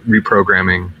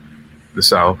reprogramming the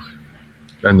self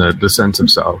and the sense of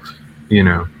self,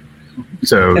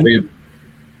 So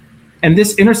and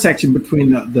this intersection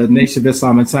between the Nation of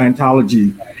Islam and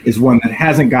Scientology is one that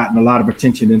hasn't gotten a lot of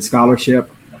attention in scholarship.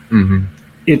 Mm-hmm.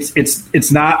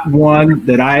 It's not one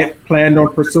that I planned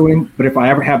on pursuing, but if I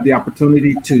ever have the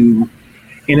opportunity to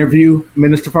interview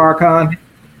Minister Farrakhan,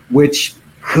 which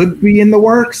could be in the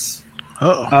works,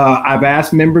 I've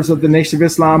asked members of the Nation of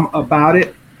Islam about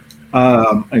it,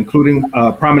 including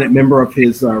a prominent member of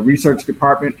his research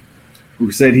department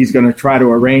who said he's going to try to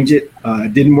arrange it.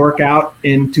 It didn't work out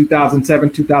in 2007,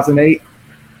 2008.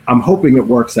 I'm hoping it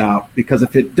works out, because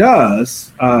if it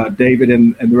does, David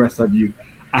and the rest of you,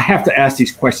 I have to ask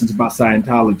these questions about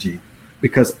Scientology,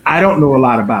 because I don't know a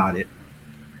lot about it.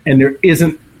 And there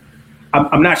isn't,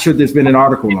 I'm not sure there's been an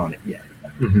article on it yet.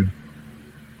 Mm-hmm.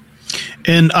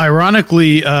 And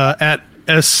ironically, at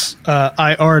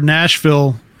SIR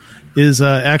Nashville is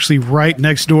actually right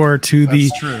next door to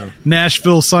the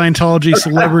Nashville Scientology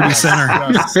Celebrity Center.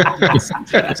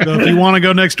 So if you want to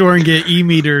go next door and get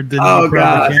e-metered, then you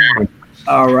probably can.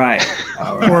 All right.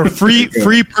 Or a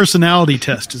free personality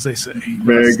test, as they say.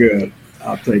 Very good.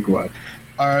 I'll take one.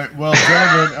 All right. Well,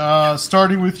 gentlemen,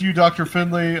 starting with you, Dr.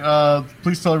 Finley,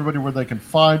 please tell everybody where they can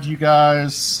find you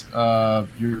guys,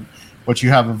 what you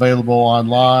have available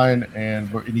online,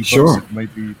 and any books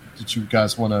that you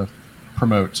guys want to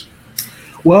promote.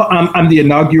 Well, I'm the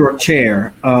inaugural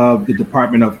chair of the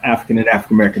Department of African and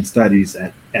African American Studies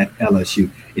at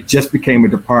LSU. It just became a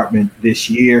department this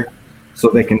year, so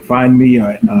they can find me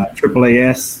on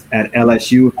AAAS at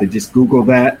LSU. If they just Google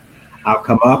that, I'll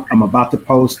come up. I'm about to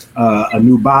post a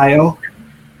new bio,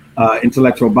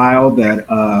 intellectual bio that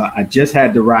I just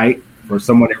had to write for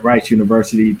someone at Rice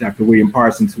University, Dr. William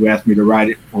Parsons, who asked me to write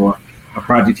it for a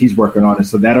project he's working on. And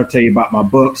so that'll tell you about my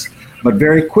books. But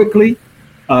very quickly,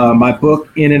 my book,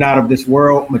 In and Out of This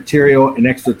World, Material and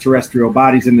Extraterrestrial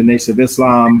Bodies in the Nation of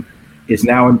Islam, is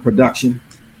now in production,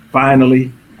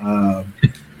 finally,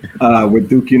 with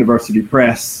Duke University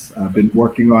Press. I've been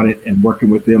working on it and working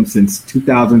with them since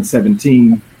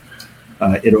 2017.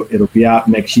 It'll be out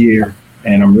next year,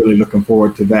 and I'm really looking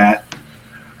forward to that.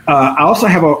 I also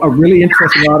have a really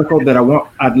interesting article that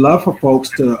I'd love for folks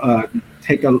to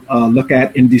take a look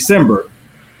at in December.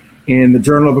 In the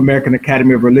Journal of American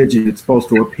Academy of Religion, it's supposed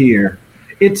to appear.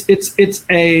 It's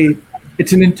an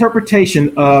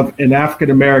interpretation of an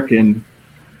African American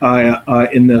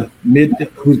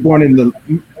who's born in the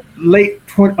late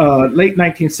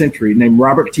 19th century, named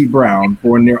Robert T. Brown,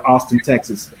 born near Austin,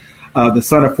 Texas, the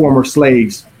son of former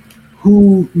slaves,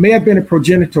 who may have been a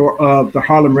progenitor of the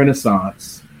Harlem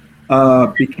Renaissance,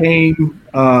 became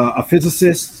a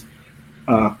physicist,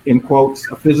 in quotes,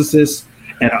 a physicist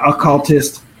and an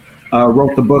occultist,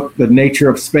 wrote the book, The Nature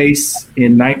of Space,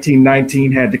 in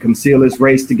 1919, had to conceal his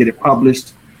race to get it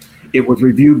published. It was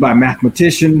reviewed by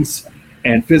mathematicians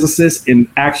and physicists in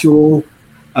actual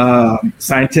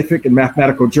scientific and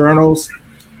mathematical journals.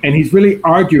 And he's really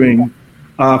arguing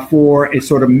for a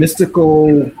sort of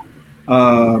mystical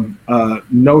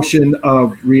notion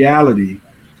of reality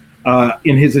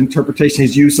in his interpretation,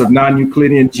 his use of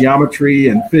non-Euclidean geometry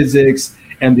and physics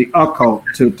and the occult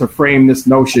to frame this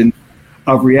notion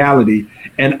of reality.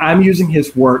 And I'm using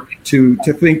his work to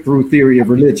think through theory of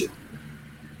religion.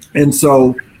 And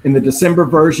so in the December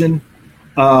version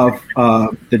of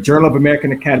the Journal of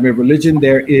American Academy of Religion,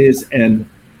 there is a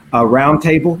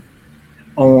roundtable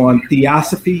on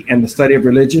theosophy and the study of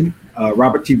religion.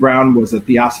 Robert T. Brown was a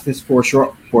theosophist for a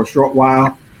short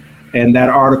while. And that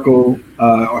article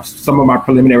are some of my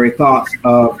preliminary thoughts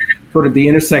of sort of the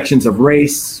intersections of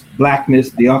race,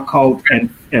 blackness, the occult,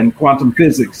 and quantum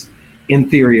physics in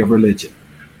theory of religion.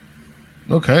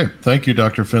 Okay. Thank you,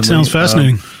 Dr. Finley. Sounds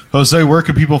fascinating. Jose, where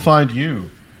can people find you?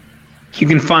 You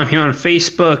can find me on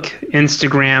Facebook,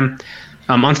 Instagram.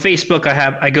 On Facebook,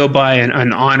 I go by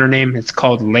an honor name. It's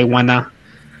called Lewana.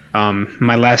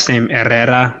 My last name,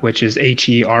 Herrera, which is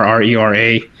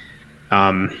Herrera.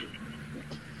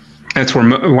 That's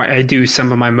where I do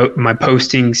some of my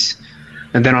postings.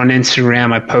 And then on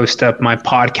Instagram, I post up my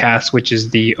podcast, which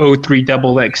is the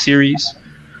O3XX series,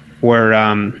 where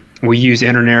we use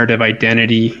internarrative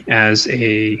identity as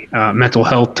a mental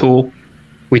health tool.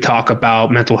 We talk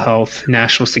about mental health,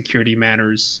 national security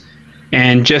matters,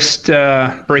 and just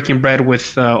breaking bread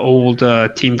with old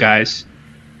team guys.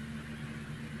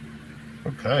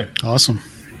 Okay. Awesome.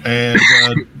 And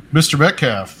Mr.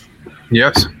 Metcalf.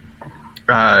 Yes.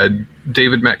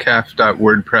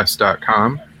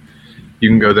 davidmetcalf.wordpress.com. You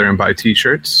can go there and buy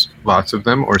t-shirts, lots of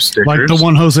them, or stickers. Like the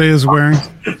one Jose is wearing.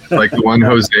 Like the one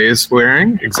Jose is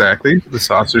wearing, exactly. The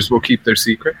saucers will keep their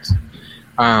secrets.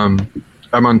 I'm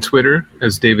on Twitter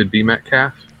as David B.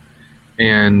 Metcalf,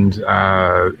 and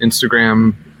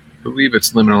Instagram, I believe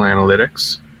it's Liminal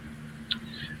Analytics.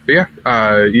 But yeah,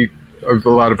 you have a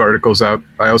lot of articles out.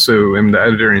 I also am the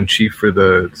editor-in-chief for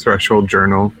the Threshold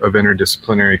Journal of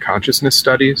Interdisciplinary Consciousness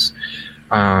Studies,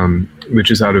 which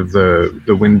is out of the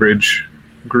Windbridge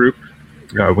group,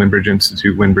 Windbridge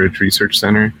Institute, Windbridge Research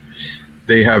Center.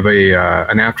 They have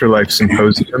an afterlife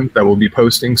symposium that we'll be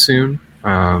posting soon,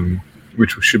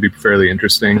 which should be fairly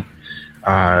interesting.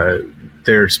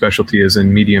 Their specialty is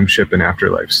in mediumship and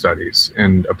afterlife studies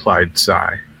and applied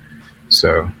psi.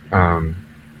 So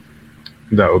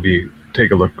that will be,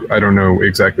 take a look. I don't know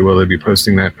exactly where they'll be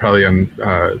posting that, probably on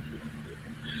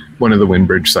one of the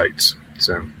Windbridge sites.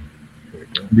 So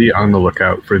be on the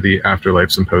lookout for the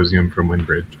Afterlife Symposium from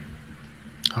Windbridge.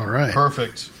 All right.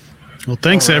 Perfect. Well,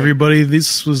 thanks everybody.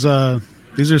 These are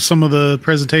some of the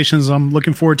presentations I'm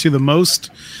looking forward to the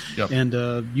most. Yep. And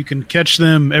you can catch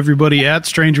them, everybody, at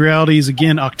Strange Realities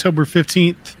again, October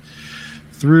 15th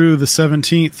through the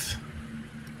 17th,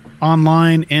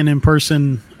 online and in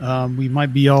person. We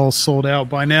might be all sold out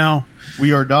by now.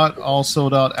 We are not all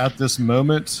sold out at this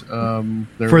moment.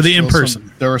 For the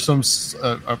in-person. There are some,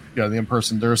 the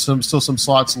in-person. There are still some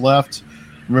slots left.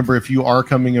 Remember, if you are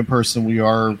coming in person, we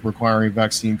are requiring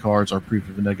vaccine cards or proof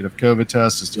of a negative COVID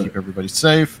test just to keep everybody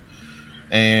safe.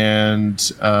 And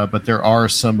but there are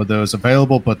some of those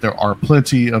available, but there are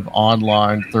plenty of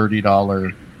online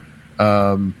 $30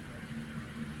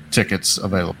 tickets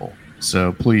available.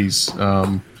 So please,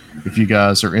 if you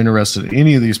guys are interested in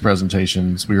any of these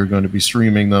presentations, we are going to be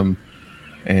streaming them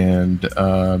and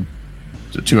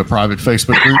to a private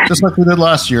Facebook group, just like we did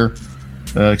last year,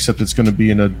 except it's going to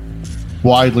be in a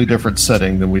widely different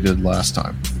setting than we did last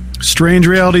time.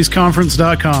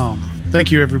 StrangeRealitiesConference.com.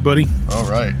 Thank you, everybody. All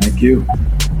right. Thank you.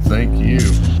 Thank you.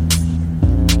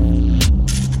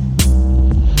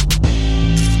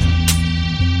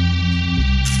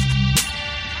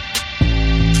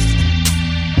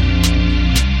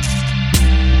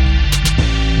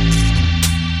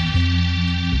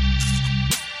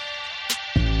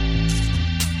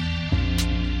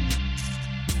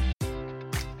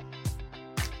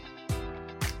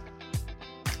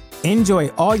 Enjoy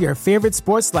all your favorite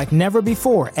sports like never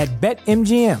before at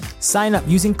BetMGM. Sign up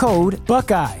using code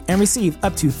Buckeye and receive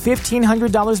up to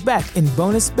 $1,500 back in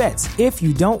bonus bets if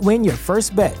you don't win your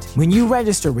first bet. When you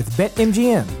register with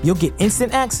BetMGM, you'll get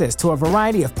instant access to a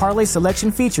variety of parlay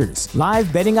selection features,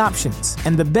 live betting options,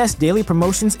 and the best daily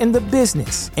promotions in the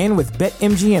business. And with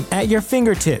BetMGM at your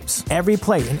fingertips, every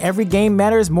play and every game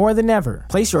matters more than ever.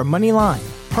 Place your money line,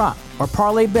 prop, or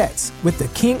parlay bets with the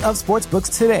king of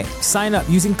sportsbooks today. Sign up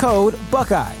using code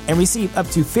Buckeye and receive up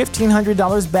to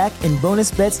 $1,500 back in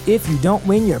bonus bets if you don't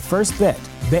win your first bet.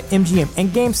 BetMGM and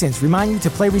GameSense remind you to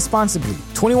play responsibly.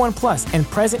 21 plus and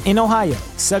present in Ohio,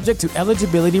 subject to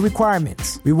eligibility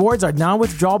requirements. Rewards are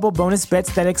non-withdrawable bonus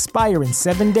bets that expire in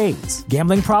 7 days.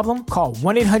 Gambling problem? Call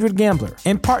 1-800-GAMBLER.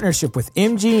 In partnership with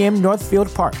MGM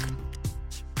Northfield Park.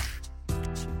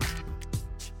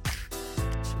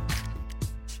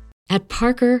 At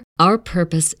Parker, our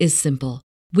purpose is simple.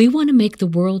 We want to make the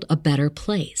world a better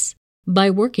place by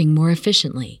working more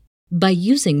efficiently, by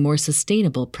using more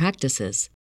sustainable practices,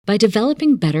 by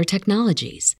developing better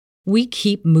technologies. We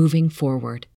keep moving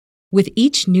forward. With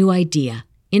each new idea,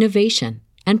 innovation,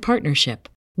 and partnership,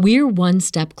 we're one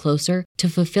step closer to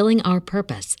fulfilling our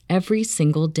purpose every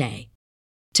single day.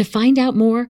 To find out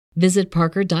more, visit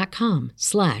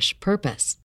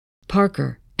parker.com/purpose.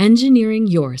 Parker, engineering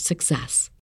your success.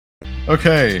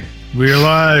 Okay, we're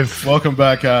live. Welcome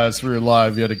back, guys. We're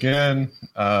live yet again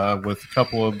with a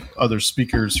couple of other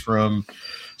speakers from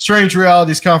Strange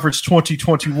Realities Conference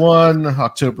 2021,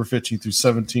 October 15th through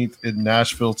 17th in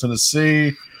Nashville,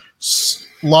 Tennessee,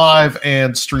 live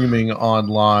and streaming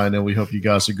online. And we hope you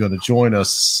guys are going to join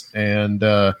us. And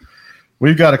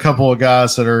we've got a couple of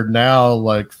guys that are now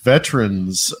like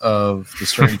veterans of the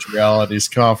Strange Realities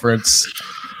Conference.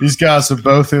 These guys are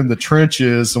both in the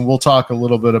trenches, and we'll talk a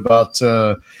little bit about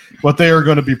what they are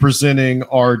going to be presenting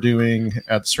or doing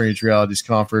at the Strange Realities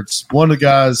Conference. One of the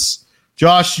guys,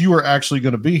 Josh, you are actually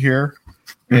going to be here,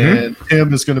 and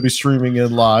Tim is going to be streaming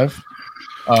in live.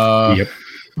 But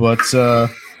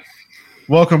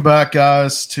welcome back,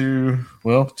 guys, to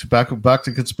back to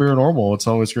Conspiranormal. It's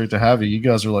always great to have you. You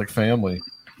guys are like family.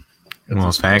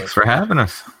 Well, thanks for having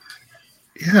us.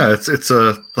 Yeah, it's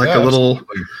a little.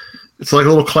 It's like a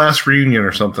little class reunion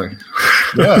or something.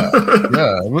 Yeah.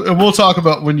 And we'll talk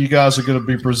about when you guys are going to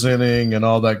be presenting and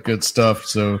all that good stuff.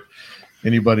 So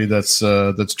anybody that's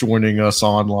joining us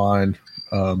online.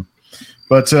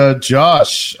 But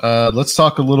Josh, let's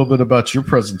talk a little bit about your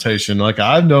presentation. Like,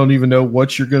 I don't even know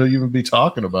what you're going to even be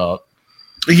talking about.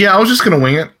 Yeah, I was just going to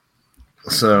wing it.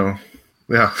 So,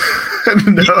 yeah.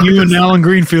 You and Alan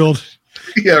Greenfield.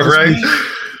 Yeah, right.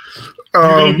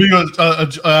 You're be a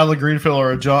Alan Greenfield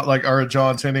or a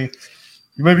John Tenney.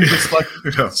 You maybe just like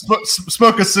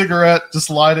smoke a cigarette, just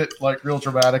light it like real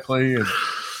dramatically, and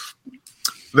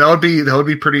that would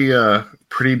be pretty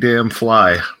damn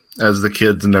fly, as the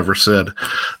kids never said.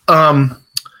 I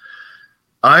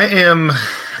can't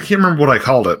remember what I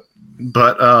called it,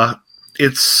 but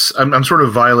I'm sort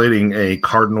of violating a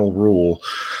cardinal rule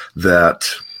that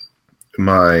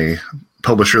my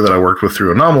publisher that I worked with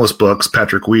through Anomalous Books,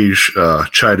 Patrick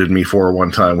Weege, chided me for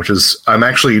one time, which is I'm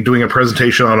actually doing a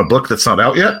presentation on a book that's not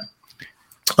out yet.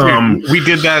 We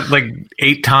did that like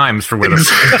 8 times for Withers.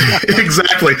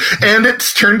 Exactly. And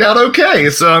it's turned out okay.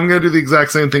 So I'm going to do the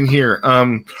exact same thing here.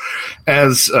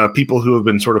 As people who have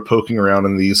been sort of poking around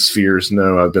in these spheres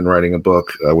know, I've been writing a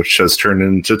book, which has turned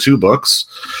into 2 books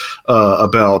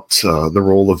about the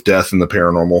role of death in the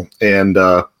paranormal. And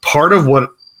part of what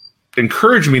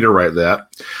encouraged me to write that,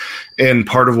 and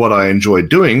part of what I enjoyed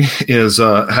doing, is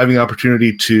having the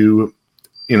opportunity to,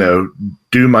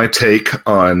 do my take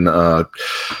on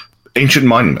ancient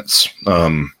monuments.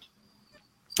 There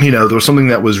was something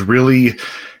that was really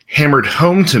hammered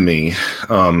home to me,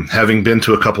 having been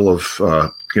to a couple of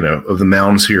of the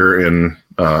mounds here in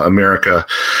America,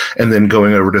 and then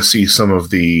going over to see some of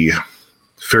the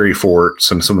fairy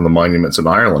forts and some of the monuments in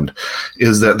Ireland,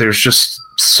 is that there's just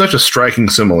such a striking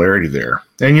similarity there.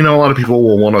 And, a lot of people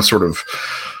will want to sort of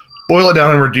boil it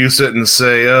down and reduce it and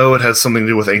say, oh, it has something to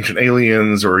do with ancient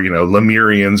aliens or,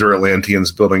 Lemurians or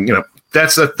Atlanteans building,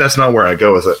 that's not where I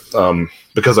go with it.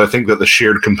 Because I think that the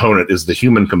shared component is the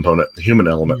human component, the human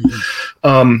element.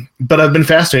 But I've been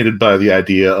fascinated by the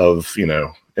idea of,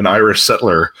 an Irish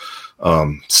settler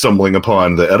stumbling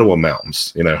upon the Etowah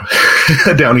Mountains,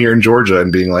 down here in Georgia,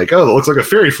 and being like, oh, that looks like a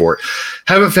fairy fort.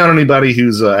 Haven't found anybody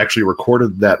who's actually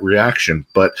recorded that reaction.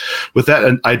 But with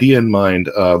that idea in mind,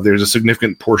 there's a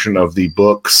significant portion of the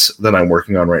books that I'm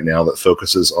working on right now that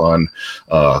focuses on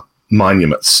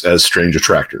monuments as strange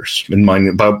attractors. And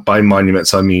by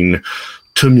monuments, I mean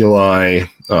tumuli,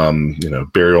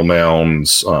 burial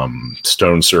mounds,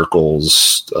 stone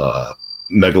circles,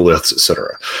 megaliths,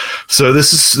 etc. So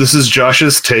this is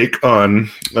Josh's take on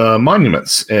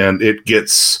monuments, and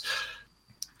it's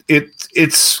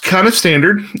kind of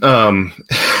standard, and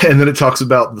then it talks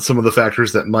about some of the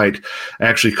factors that might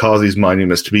actually cause these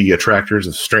monuments to be attractors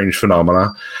of strange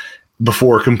phenomena.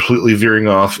 before completely veering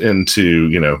off into,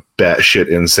 batshit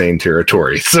insane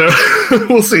territory. So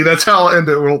we'll see. That's how I'll end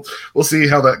it. We'll see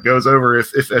how that goes over.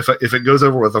 If it goes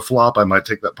over with a flop, I might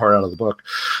take that part out of the book.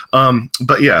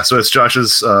 But yeah, so it's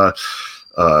Josh's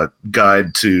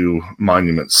guide to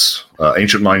monuments,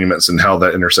 ancient monuments, and how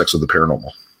that intersects with the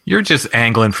paranormal. You're just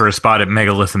angling for a spot at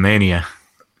Megalithomania.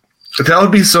 That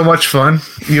would be so much fun.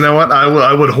 You know what?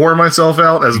 I would whore myself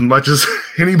out as much as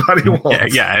anybody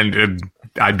wants. Yeah, and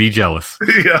I'd be jealous.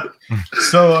 Yeah.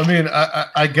 So, I mean,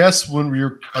 I guess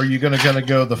are you going to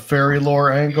go the fairy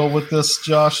lore angle with this,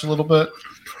 Josh, a little bit?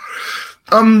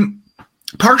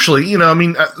 Partially.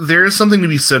 There is something to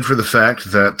be said for the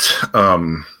fact that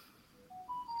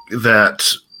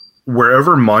that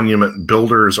wherever monument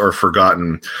builders are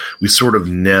forgotten, we sort of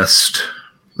nest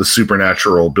the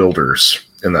supernatural builders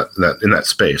in that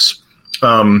space.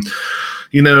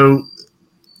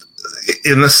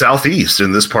 In the Southeast,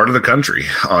 in this part of the country,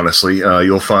 honestly,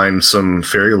 you'll find some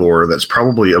fairy lore that's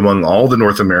probably among all the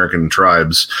North American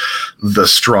tribes the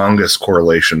strongest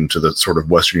correlation to the sort of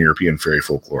Western European fairy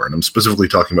folklore. And I'm specifically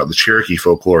talking about the Cherokee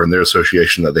folklore and their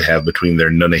association that they have between their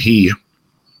Nunahi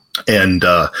and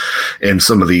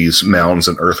some of these mounds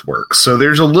and earthworks. So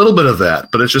there's a little bit of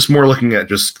that, but it's just more looking at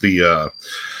just the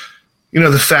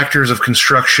the factors of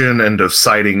construction and of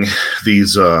siting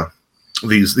these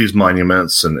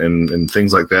monuments and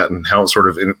things like that, and how it sort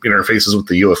of interfaces with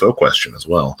the UFO question as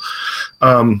well.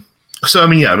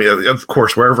 Of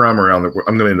course, wherever I'm around,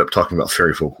 I'm going to end up talking about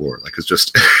fairy folklore. Like, it's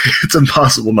just, it's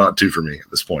impossible not to for me at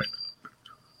this point.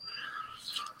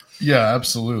 Yeah,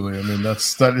 absolutely. I mean,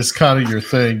 that is kind of your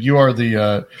thing. You are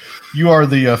the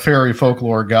fairy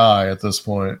folklore guy at this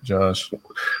point, Josh.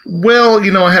 Well,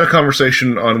 I had a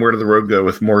conversation on Where Did the Road Go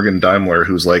with Morgan Daimler,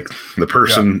 who's like the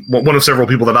person, one of several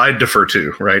people that I defer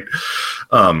to, right?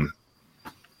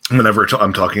 Whenever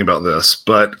I'm talking about this.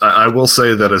 But I will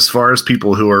say that as far as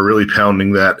people who are really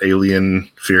pounding that alien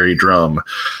fairy drum,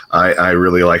 I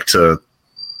really like to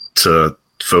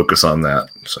focus on that.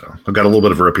 So I've got a little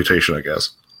bit of a reputation, I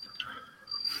guess.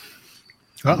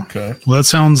 Oh, okay. Well, that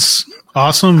sounds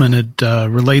awesome, and it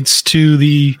relates to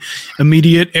the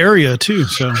immediate area too.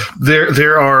 So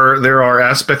there are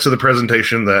aspects of the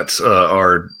presentation that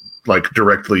are like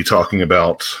directly talking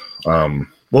about.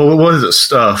 What is it?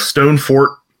 Stone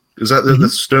Fort. Is that the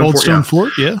Stone Old Fort? Stone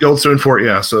Fort? Yeah. The Old Stone Fort.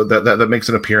 Yeah. So that makes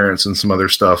an appearance and some other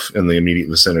stuff in the immediate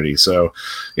vicinity. So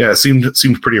yeah, it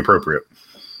seemed pretty appropriate.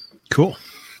 Cool.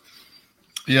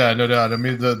 Yeah, no doubt. I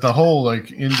mean, the whole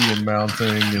like Indian mound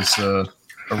thing is a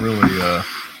really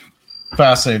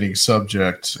fascinating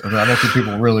subject. I mean, I don't think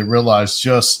people really realize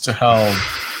just how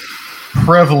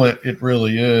prevalent it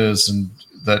really is, and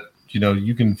that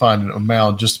you can find a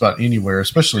mound just about anywhere,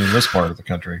 especially in this part of the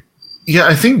country. Yeah,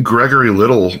 I think Gregory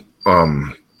Little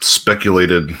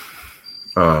speculated.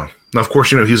 Now, of course,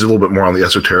 he's a little bit more on the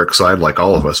esoteric side, like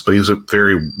all of us, but he's a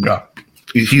very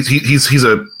he's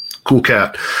a cool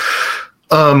cat.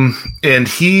 And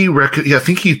I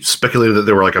think he speculated that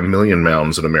there were like 1 million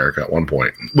mounds in America at one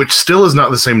point, which still is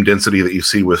not the same density that you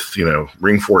see with,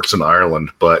 ring forts in Ireland,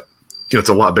 but it's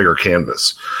a lot bigger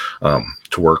canvas,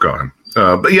 to work on.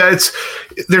 But yeah,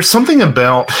 there's something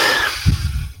about,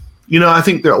 I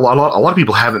think there a lot of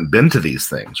people haven't been to these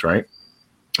things, right?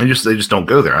 They just don't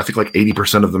go there. I think like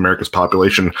 80% of America's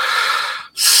population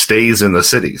stays in the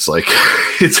cities. Like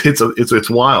it's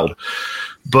wild.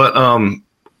 But,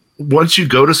 once you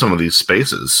go to some of these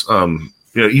spaces,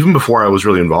 even before I was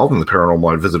really involved in the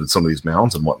paranormal, I visited some of these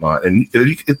mounds and whatnot, and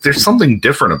there's something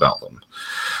different about them.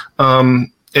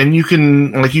 And you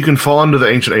can fall into the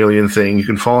ancient alien thing. You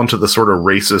can fall into the sort of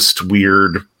racist,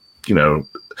 weird,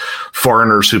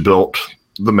 foreigners who built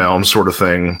the mound sort of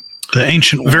thing. The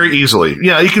ancient one. Very easily.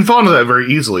 Yeah, you can fall into that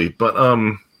very easily. But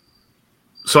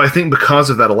so I think because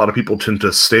of that, a lot of people tend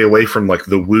to stay away from like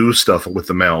the woo stuff with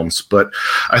the mounds. But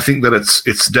I think that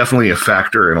it's definitely a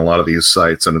factor in a lot of these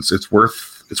sites, and it's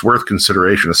worth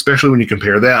consideration, especially when you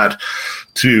compare that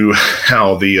to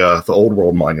how the old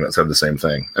world monuments have the same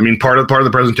thing. I mean, part of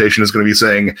the presentation is going to be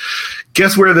saying,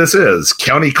 guess where this is,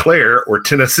 County Clare or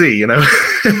Tennessee, and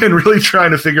really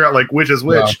trying to figure out like which is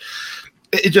which. Yeah.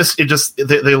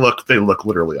 They look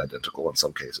literally identical in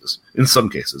some cases,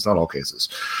 not all cases.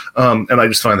 And I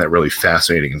just find that really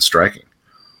fascinating and striking.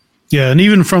 Yeah. And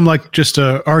even from like just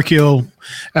a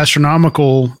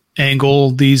astronomical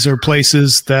angle, these are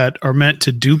places that are meant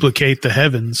to duplicate the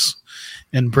heavens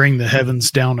and bring the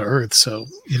heavens down to earth. So,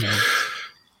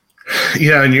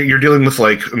 yeah. And you're dealing with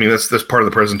that's part of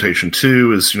the presentation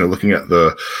too, is, looking at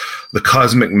the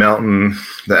cosmic mountain,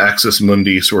 the axis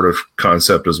mundi sort of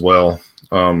concept as well.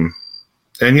 And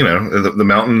the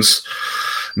mountains,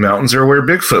 mountains are where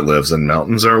Bigfoot lives, and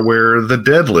mountains are where the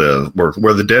dead live, or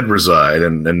where the dead reside,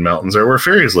 and mountains are where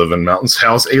fairies live, and mountains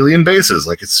house alien bases.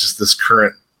 Like, it's just this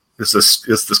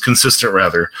consistent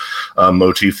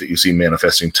motif that you see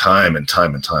manifesting time and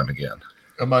time and time again.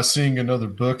 Am I seeing another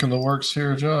book in the works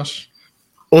here, Josh?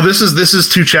 Well, this is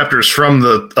 2 chapters from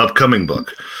the upcoming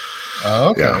book. Oh,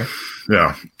 okay.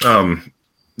 Yeah.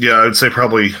 I'd say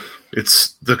probably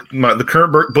it's the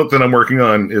current book that I'm working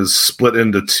on is split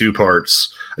into 2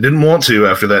 parts. I didn't want to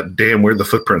after that damn Where the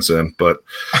Footprints In, but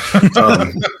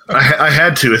I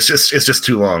had to. It's just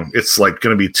too long. It's like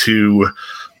going to be 2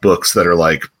 books that are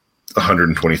like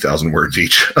 120,000 words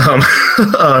each.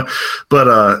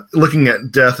 But looking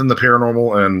at death and the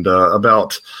paranormal, and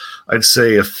about, I'd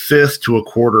say, a fifth to a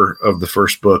quarter of the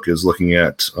first book is looking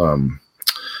at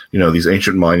these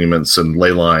ancient monuments and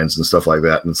ley lines and stuff like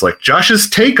that. And it's like Josh's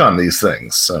take on these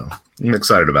things. So I'm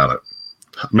excited about it.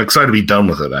 I'm excited to be done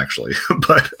with it, actually,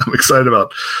 but I'm excited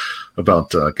about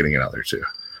getting it out there too.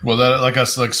 Well, that, like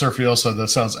Surfiel said, that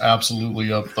sounds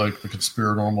absolutely up like the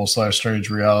conspiranormal / strange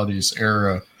realities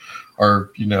era,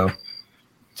 or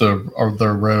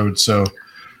their road. So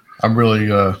I'm really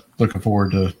looking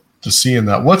forward to seeing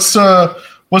that. What's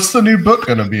the new book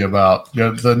going to be about?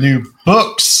 The new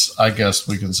books, I guess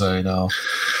we can say now.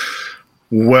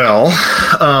 Well,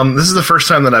 this is the first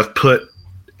time that I've put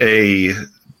a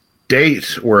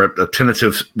date or a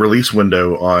tentative release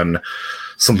window on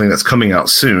something that's coming out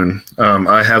soon.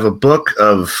 I have a book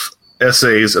of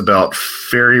essays about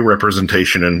fairy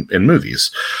representation in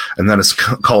movies, and that is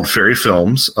called Fairy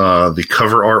Films. The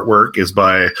cover artwork is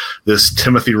by this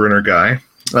Timothy Renner guy,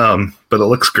 but it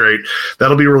looks great.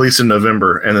 That'll be released in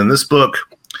November, and then this book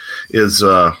is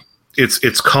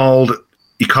it's called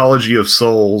Ecology of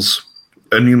Souls: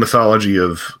 A New Mythology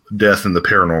of Death and the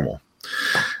Paranormal.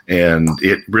 And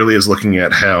it really is looking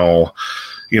at how,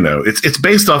 it's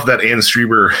based off that Anne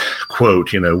Strieber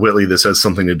quote, Whitley, this has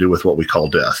something to do with what we call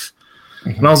death.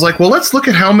 Mm-hmm. And I was like, well, let's look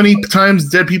at how many times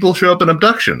dead people show up in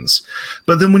abductions.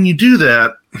 But then when you do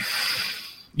that,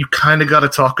 you kind of got to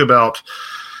talk about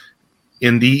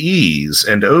NDEs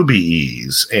and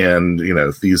OBEs and,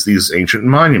 these ancient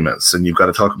monuments. And you've got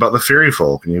to talk about the fairy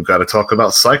folk, and you've got to talk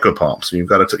about psychopomps. And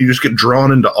you just get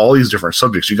drawn into all these different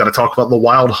subjects. You got to talk about the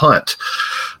wild hunt.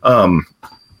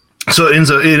 So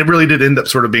it really did end up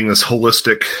sort of being this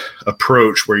holistic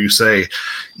approach where you say,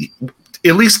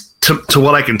 at least to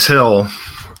what I can tell,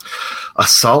 a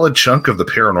solid chunk of the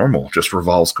paranormal just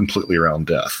revolves completely around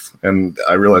death. And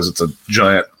I realize it's a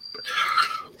giant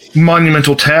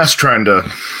monumental task trying to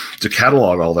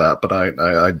catalog all that, but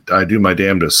I do my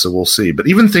damnedest, so we'll see. But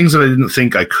even things that I didn't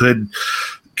think I could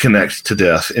connect to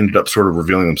death ended up sort of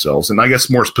revealing themselves, and I guess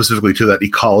more specifically to that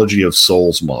ecology of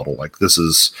souls model. Like this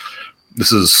is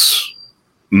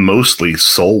mostly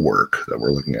soul work that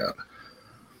we're looking at.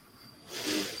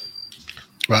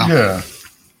 Wow. Yeah,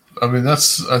 I mean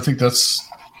I think that's.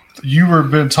 You were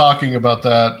been talking about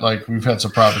that, like we've had some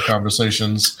private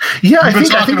conversations. Yeah, I think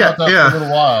that for a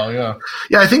little while. Yeah,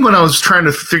 I think when I was trying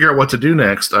to figure out what to do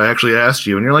next, I actually asked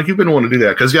you, and you're like, you've been wanting to do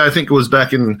that because I think it was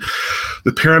back in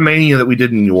the Paramania that we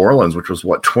did in New Orleans, which was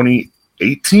what,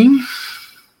 2018.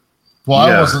 Well,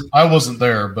 yeah. I wasn't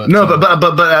there, but no, but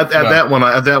at that one,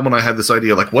 I had this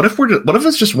idea, like, what if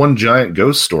it's just one giant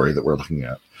ghost story that we're looking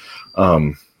at.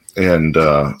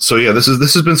 So yeah, this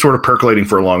has been sort of percolating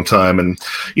for a long time, and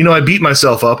I beat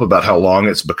myself up about how long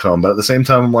it's become, but at the same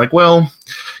time I'm like, well,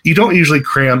 you don't usually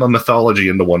cram a mythology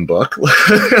into one book,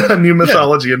 a new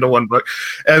mythology into one book.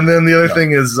 And then the other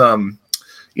thing is,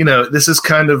 this is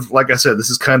kind of, like I said, this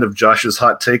is kind of Josh's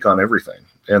hot take on everything,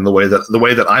 and the way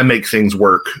that I make things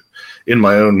work in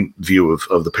my own view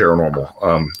of the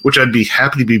paranormal, which I'd be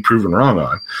happy to be proven wrong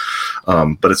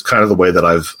on, but it's kind of the way that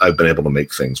I've been able to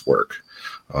make things work.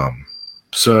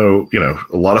 So,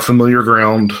 a lot of familiar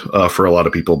ground for a lot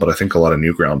of people, but I think a lot of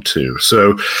new ground too.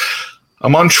 So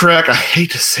I'm on track. I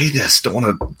hate to say this, don't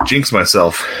want to jinx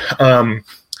myself.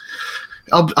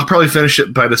 I'll probably finish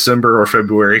it by December or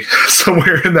February,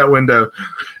 somewhere in that window,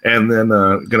 and then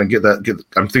gonna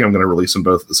I'm gonna release them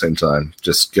both at the same time.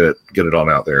 Just get it on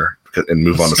out there and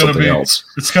move on to something else.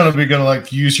 It's gonna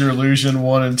like Use Your Illusion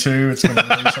 1 and 2. It's gonna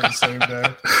release on the same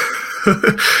day.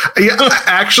 Yeah,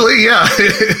 actually, yeah,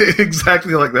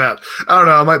 exactly like that. I don't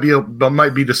know. I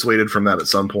might be dissuaded from that at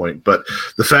some point, but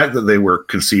the fact that they were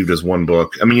conceived as one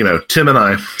book. I mean, Tim and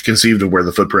I conceived of Where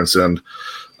the Footprints End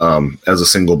as a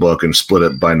single book and split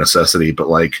it by necessity. But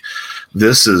like,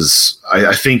 this is,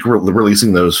 I think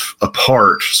releasing those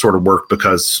apart sort of worked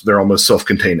because they're almost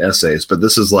self-contained essays. But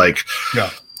this is like,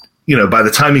 by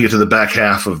the time you get to the back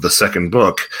half of the second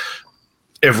book,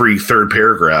 every third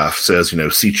paragraph says,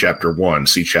 see chapter 1,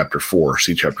 see chapter 4,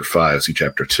 see chapter 5, see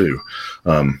chapter 2.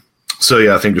 So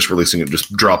yeah, I think just releasing it,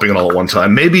 just dropping it all at one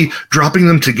time, maybe dropping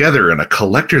them together in a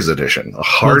collector's edition, a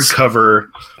hardcover,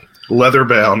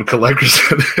 leather-bound collector's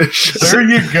edition. There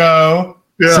you go.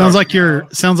 Yeah. Sounds like you're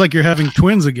having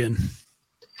twins again.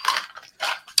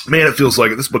 Man, it feels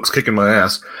like it. This book's kicking my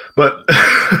ass, but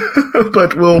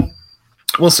but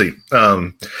we'll see.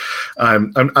 I'm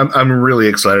really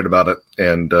excited about it,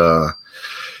 and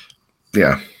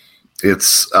yeah,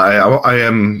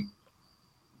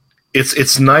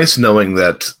 It's nice knowing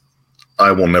that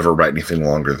I will never write anything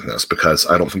longer than this, because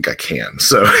I don't think I can.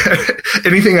 So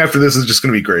anything after this is just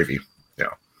going to be gravy.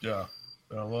 Yeah. Yeah.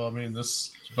 Well, I mean,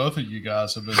 both of you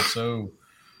guys have been so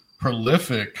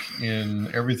prolific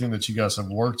in everything that you guys have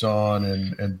worked on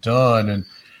and done. And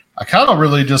I kind of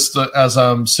really just, as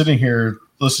I'm sitting here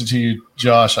listening to you,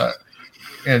 Josh,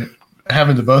 and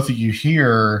having the both of you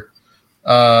here,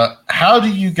 how do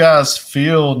you guys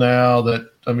feel now that,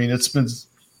 I mean, it's been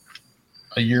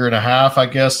a year and a half, I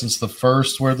guess, since the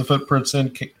first Where the Footprints In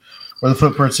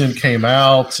came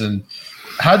out, and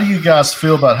how do you guys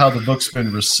feel about how the book's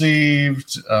been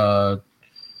received?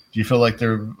 Do you feel like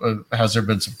has there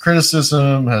been some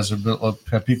criticism?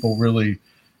 Have people really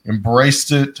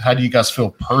embraced it? How do you guys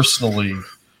feel personally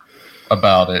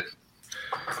about it?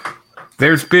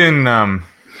 There's been a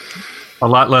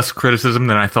lot less criticism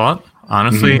than I thought,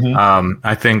 honestly. Mm-hmm.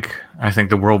 I think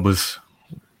the world was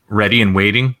ready and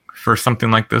waiting for something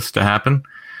like this to happen.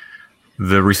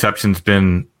 The reception's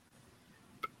been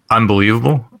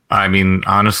unbelievable. I mean,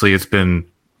 honestly, it's been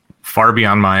far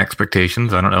beyond my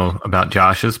expectations. I don't know about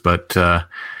Josh's, but I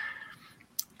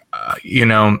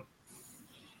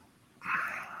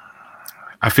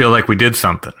feel like we did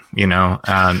something,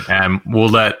 and we'll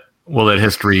let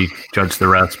history judge the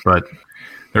rest. But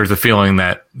there's a feeling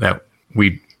that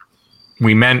we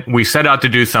set out to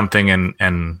do something,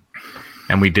 and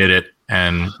we did it.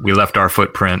 And we left our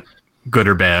footprint, good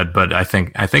or bad, but I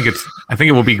think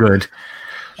it will be good.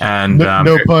 And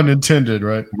no pun intended,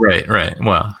 right? Right.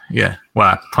 Well, yeah.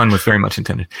 Well, pun was very much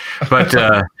intended, but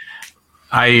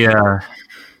I'm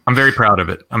very proud of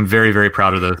it. I'm very, very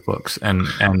proud of those books, and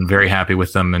very happy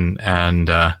with them. And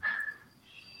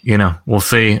we'll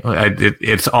see.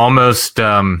 It's almost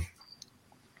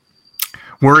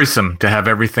worrisome to have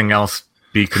everything else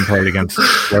be compared against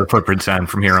Where the Footprints End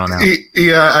from here on out.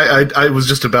 Yeah, I was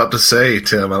just about to say,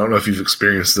 Tim, I don't know if you've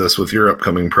experienced this with your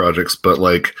upcoming projects, but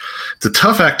it's a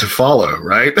tough act to follow,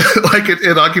 right?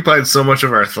 It occupied so much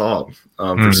of our thought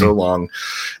for so long,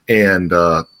 and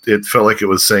it felt like it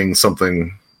was saying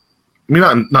something. I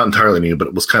mean, not entirely new, but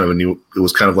it was kind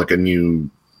of like a new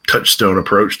touchstone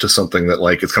approach to something that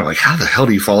it's kind of like, how the hell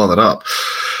do you follow that up?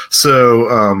 So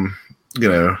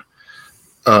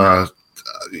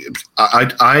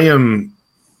I am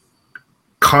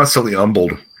constantly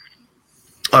humbled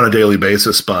on a daily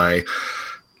basis by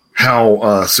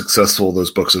how successful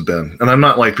those books have been. And I'm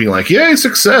not being like, yay,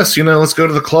 success, let's go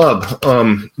to the club.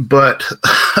 But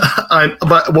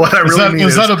what I really mean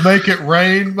is that a make it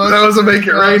rain motion? That was a make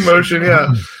it rain motion,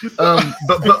 yeah.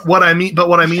 But what I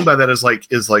mean by that is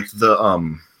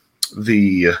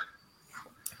the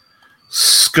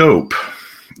scope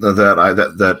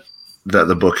that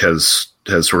the book has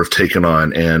sort of taken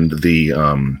on, and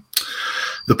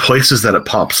the places that it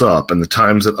pops up, and the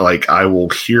times that I will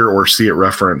hear or see it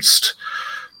referenced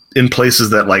in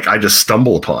places that I just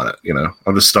stumble upon it.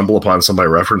 I'll just stumble upon somebody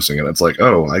referencing it. It's like,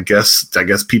 oh, I guess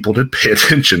people did pay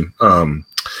attention, and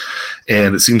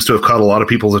it seems to have caught a lot of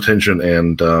people's attention.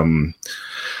 And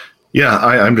yeah,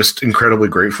 I'm just incredibly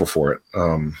grateful for it.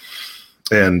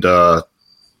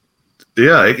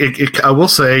 Yeah, I will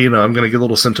say, I'm going to get a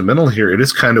little sentimental here. It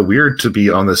is kind of weird to be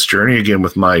on this journey again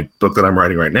with my book that I'm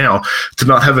writing right now, to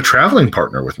not have a traveling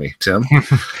partner with me, Tim. Yeah.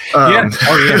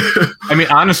 I mean,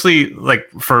 honestly,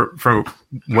 for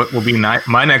what will be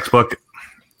my next book,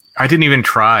 I didn't even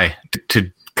try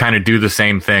to kind of do the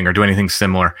same thing or do anything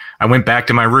similar. I went back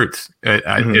to my roots.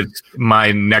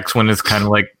 My next one is kind of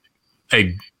like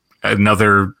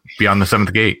another Beyond the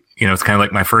Seventh Gate. It's kind of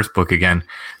like my first book again,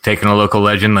 taking a local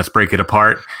legend. Let's break it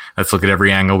apart. Let's look at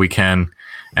every angle we can.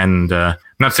 And I'm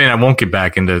not saying I won't get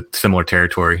back into similar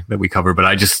territory that we cover, but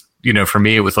I just, for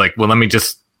me, it was like, well, let me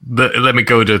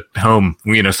go to home,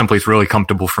 someplace really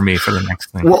comfortable for me for the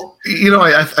next thing. Well,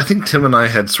 I think Tim and I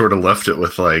had sort of left it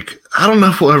with I don't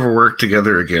know if we'll ever work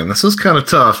together again. This is kind of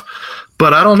tough,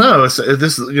 but I don't know.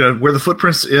 This, Where the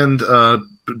Footprints End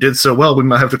did so well, we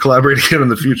might have to collaborate again in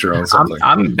the certain on something.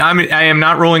 I am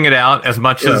not ruling it out as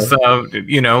much as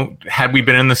had we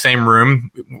been in the same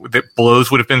room, that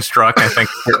blows would have been struck, I think,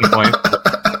 at a certain point.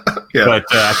 Yeah. But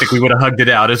I think we would have hugged it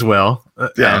out as well.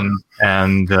 Yeah.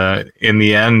 And in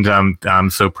the end, I'm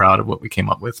so proud of what we came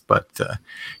up with. But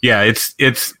yeah, it's.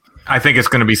 I think it's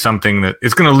going to be something that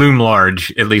it's going to loom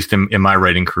large, at least in my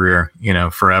writing career,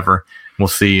 forever. We'll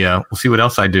see. We'll see what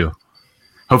else I do.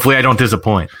 Hopefully, I don't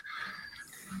disappoint.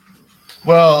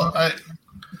 Well,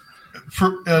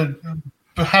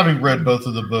 having read both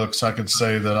of the books, I can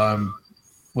say that I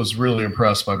was really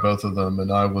impressed by both of them,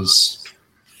 and I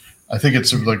think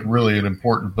it's like really an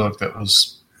important book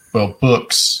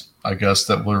books, I guess,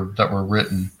 that were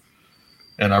written.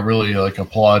 And I really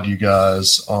applaud you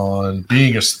guys on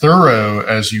being as thorough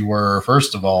as you were,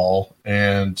 first of all,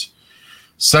 and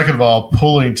second of all,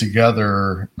 pulling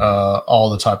together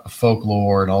all the type of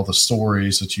folklore and all the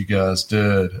stories that you guys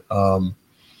did. I'm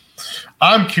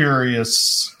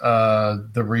curious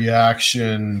the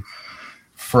reaction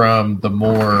from the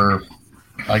more,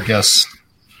 I guess,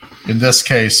 in this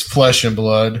case, flesh and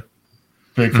blood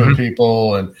Bigfoot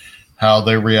people, and how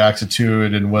they reacted to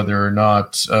it, and whether or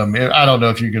not I don't know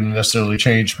if you're going to necessarily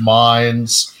change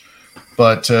minds,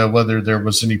 but whether there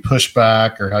was any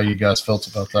pushback or how you guys felt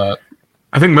about that.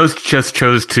 I think most just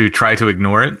chose to try to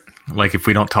ignore it. Like if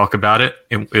we don't talk about it,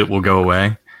 it will go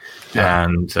away. Yeah.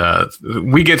 And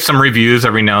we get some reviews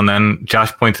every now and then.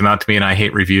 Josh points them out to me, and I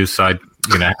hate reviews, so I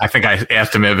think I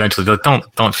asked him eventually,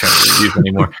 don't share reviews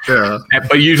anymore. Yeah.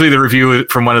 But usually the review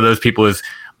from one of those people is,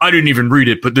 I didn't even read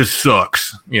it, but this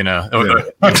sucks.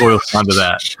 It boils down to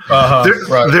that.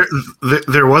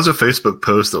 There was a Facebook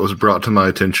post that was brought to my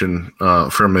attention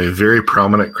from a very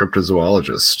prominent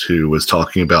cryptozoologist who was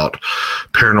talking about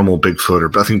paranormal Bigfoot, or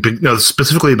I think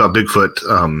specifically about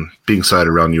Bigfoot being sighted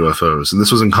around UFOs. And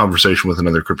this was in conversation with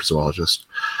another cryptozoologist.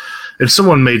 And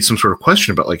someone made some sort of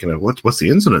question about, what's the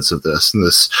incidence of this? And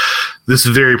this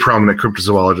very prominent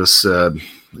cryptozoologist said,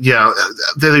 yeah,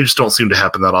 they just don't seem to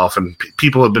happen that often.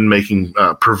 People have been making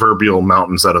proverbial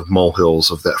mountains out of molehills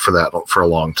for a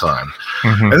long time.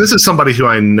 Mm-hmm. And this is somebody who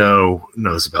I know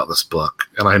knows about this book,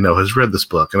 and I know has read this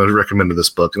book, and has recommended this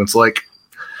book. And it's like,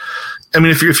 I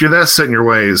mean, if you're that set in your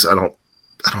ways, I don't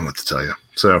know what to tell you.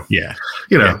 So yeah,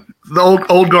 the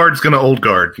old guard's gonna old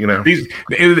guard. These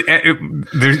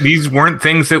weren't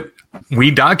things that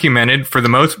we documented for the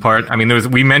most part. I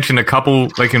mean, we mentioned a couple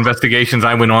investigations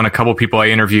I went on, a couple people I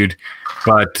interviewed,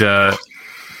 but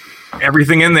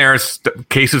everything in there is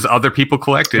cases other people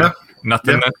collected. Yeah.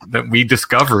 Nothing that we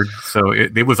discovered. So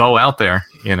it was all out there.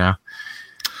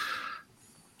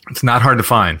 It's not hard to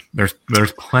find. There's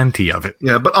plenty of it.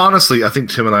 Yeah, but honestly, I think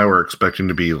Tim and I were expecting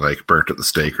to be burnt at the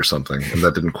stake or something, and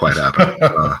that didn't quite happen.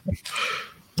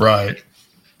 Right.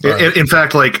 In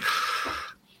fact,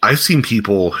 I've seen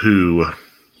people who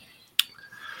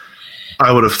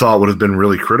I would have thought would have been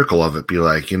really critical of it be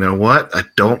like, you know what? I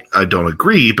don't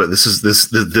agree, but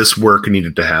this work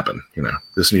needed to happen.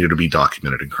 This needed to be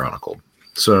documented and chronicled.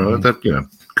 So that,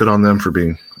 good on them for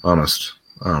being honest.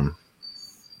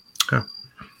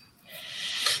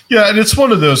 Yeah, and it's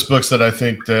one of those books that I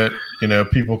think that,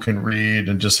 people can read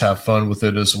and just have fun with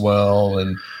it as well.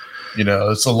 And,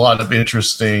 it's a lot of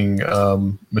interesting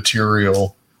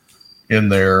material in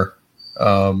there.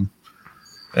 And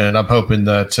I'm hoping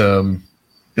that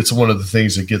it's one of the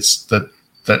things that gets that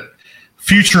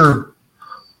future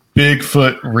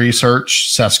Bigfoot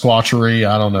research, Sasquatchery,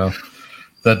 I don't know,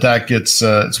 that gets,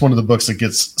 it's one of the books that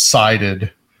gets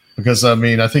cited, because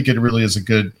I think it really is a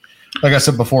good, like I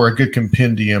said before, a good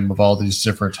compendium of all these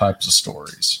different types of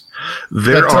stories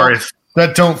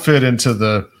that don't fit into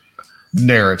the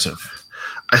narrative.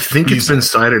 I think it's been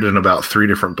cited in about 3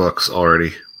 different books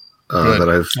already that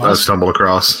I've stumbled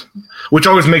across, which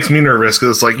always makes me nervous,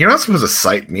 because it's you're not supposed to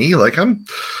cite me. I'm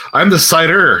the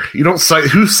citer. You don't cite.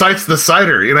 Who cites the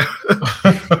citer? You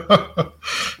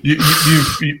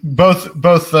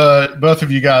both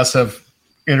of you guys have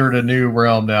entered a new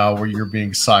realm now where you're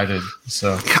being cited.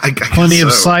 So plenty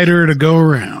of cider to go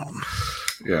around.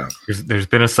 Yeah, there's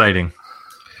been a sighting.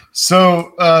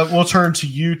 So we'll turn to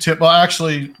you, Tim. Well,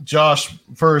 actually, Josh,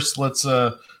 first, let's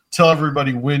tell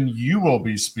everybody when you will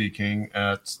be speaking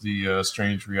at the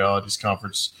Strange Realities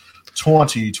Conference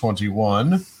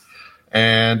 2021.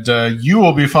 And you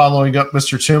will be following up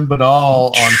Mr. Tim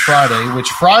Binnall on Friday, which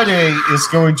Friday is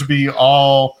going to be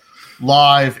all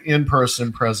live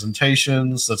in-person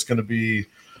presentations. That's going to be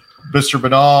Mr.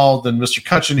 Binnall, then Mr.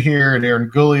 Cutchin here, and Aaron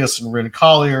Gullius and Ren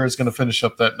Collier is going to finish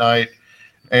up that night.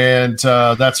 And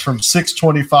that's from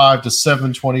 6:25 to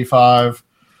 7:25,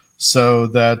 so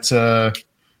that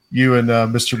you and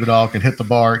Mr. Binnall can hit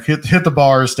the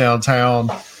bars downtown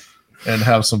and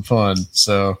have some fun.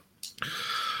 So,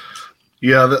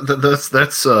 yeah,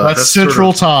 that's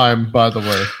Central Time, by the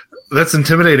way. That's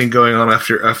intimidating going on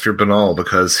after Banal,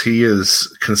 because he is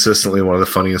consistently one of the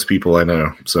funniest people I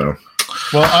know. So,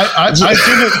 well,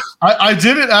 I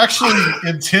didn't actually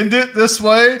intend it this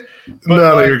way. But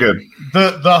no, you're good.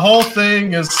 The whole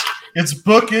thing is it's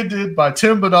bookended by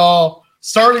Tim Banal,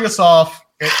 starting us off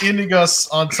and ending us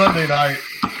on Sunday night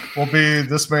will be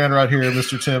this man right here,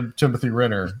 Mr. Timothy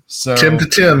Renner. So Tim to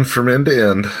Tim from end to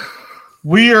end.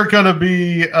 We are going to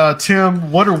be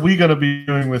Tim. What are we going to be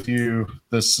doing with you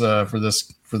for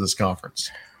this conference?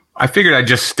 I figured I'd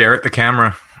just stare at the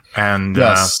camera and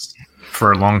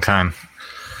for a long time.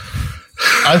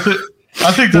 I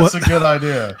think that's a good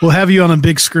idea. We'll have you on a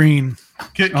big screen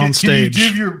on stage. Can you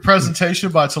give your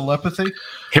presentation by telepathy?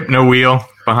 Hypno wheel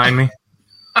behind me.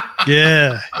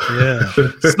 Yeah.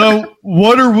 So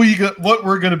what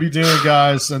we're going to be doing,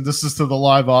 guys, and this is to the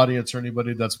live audience or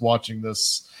anybody that's watching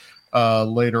this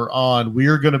later on. We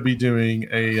are going to be doing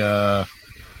a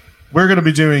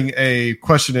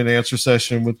question and answer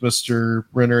session with Mr.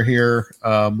 Renner here.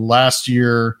 Last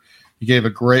year, he gave a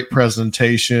great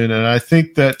presentation, and I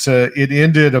think that it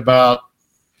ended about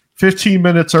 15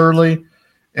 minutes early,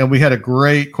 and we had a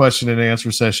great question and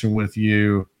answer session with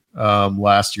you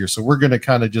last year. So we're going to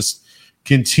kind of just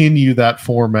continue that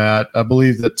format. I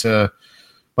believe that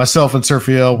myself and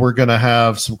Sergio, we're going to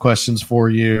have some questions for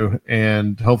you,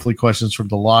 and hopefully questions from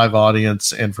the live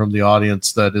audience and from the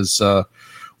audience that is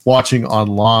watching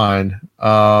online.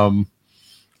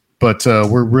 But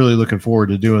we're really looking forward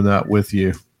to doing that with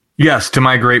you. Yes, to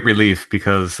my great relief,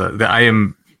 because I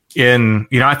am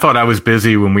I thought I was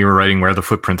busy when we were writing Where the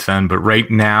Footprints End, but right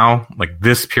now, like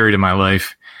this period of my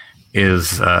life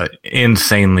is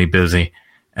insanely busy,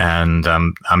 and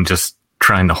I'm just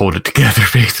trying to hold it together,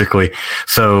 basically.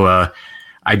 So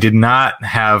I did not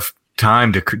have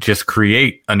time to just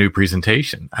create a new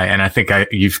presentation. I think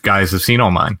you guys have seen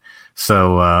all mine.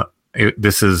 So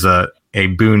this is a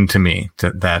boon to me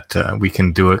that we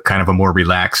can do a kind of a more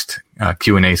relaxed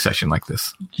Q&A session like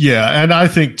this. Yeah, and I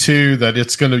think, too, that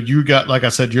it's going to, like I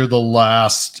said, you're the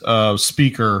last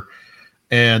speaker,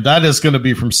 and that is going to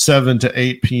be from 7 to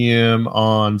 8 p.m.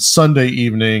 on Sunday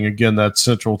evening. Again, that's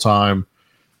Central Time.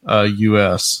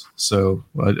 U.S. So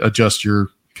adjust your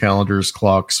calendars,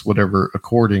 clocks, whatever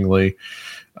accordingly.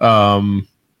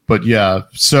 But yeah,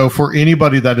 so for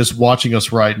anybody that is watching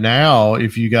us right now,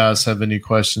 if you guys have any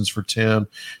questions for Tim,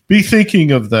 be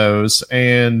thinking of those,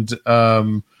 and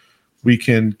we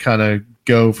can kind of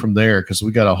go from there, because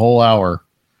we got a whole hour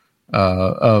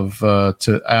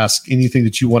to ask anything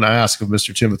that you want to ask of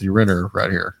Mr. Timothy Renner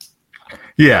right here.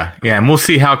 Yeah, and we'll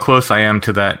see how close I am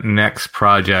to that next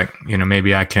project.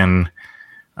 Maybe I can,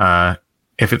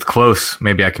 if it's close,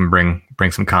 maybe I can bring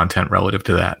some content relative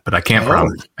to that. But I can't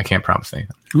promise. I can't promise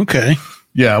anything. Okay.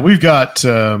 Yeah, we've got.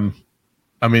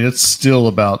 It's still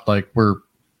about we're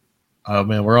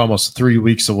almost 3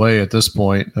 weeks away at this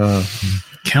point.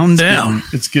 Counting down.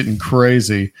 It's getting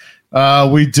crazy.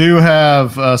 We do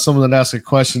have someone that asked a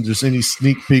question. Just any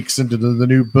sneak peeks into the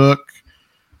new book?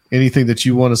 Anything that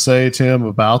you want to say, Tim,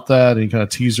 about that? Any kind of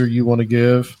teaser you want to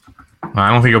give? I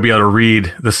don't think you'll be able to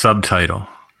read the subtitle,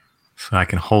 so I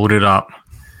can hold it up.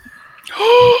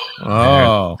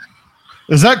 Oh.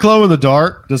 Is that glow in the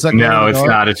dark? Does that? No, it's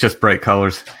not. It's just bright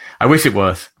colors. I wish it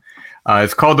was.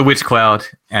 It's called The Witch Cloud,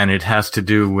 and it has to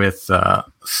do with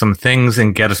some things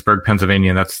in Gettysburg,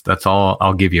 Pennsylvania. That's all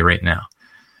I'll give you right now.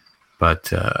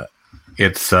 But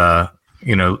it's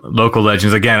local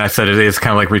legends. Again, I said it is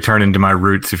kind of like returning to my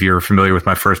roots. If you're familiar with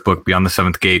my first book, Beyond the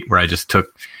Seventh Gate, where I just took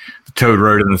the Toad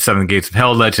Road and the Seven Gates of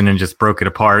Hell legend and just broke it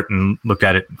apart and looked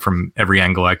at it from every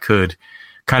angle I could.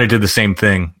 Kind of did the same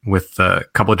thing with a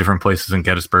couple of different places in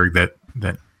Gettysburg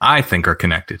that I think are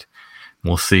connected.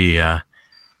 We'll see.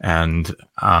 And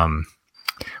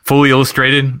fully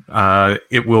illustrated,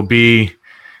 it will be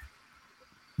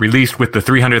released with the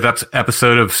 300th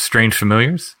episode of Strange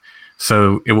Familiars.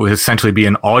 So it will essentially be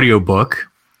an audiobook.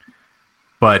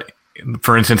 But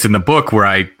for instance, in the book where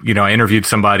I interviewed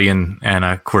somebody and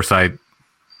of course I,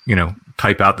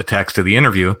 type out the text of the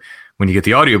interview, when you get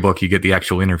the audiobook, you get the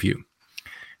actual interview.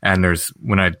 And there's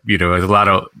a lot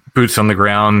of boots on the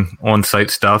ground, on-site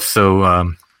stuff.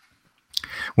 So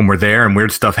when we're there and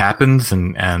weird stuff happens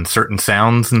and certain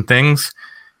sounds and things,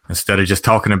 instead of just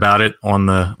talking about it on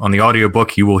the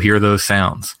audiobook, you will hear those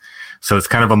sounds. So it's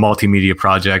kind of a multimedia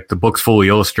project. The book's fully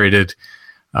illustrated.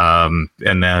 And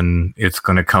then it's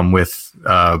going to come with,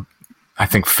 I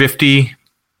think 50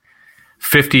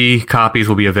 copies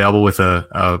will be available with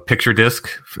a picture disc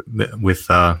with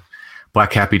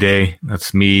Black Happy Day.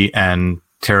 That's me and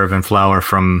Tara Van Flower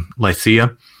from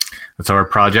Lycia. That's our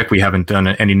project. We haven't done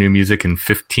any new music in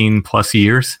 15 plus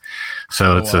years.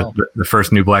 So it's the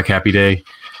first new Black Happy Day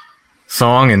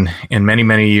song in many,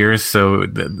 many years. So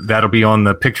that'll be on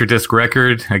the picture disc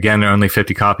record. Again, only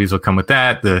 50 copies will come with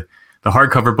that. The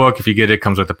hardcover book, if you get it,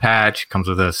 comes with a patch, comes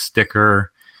with a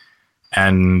sticker.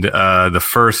 And the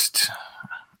first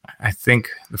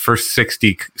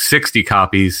 60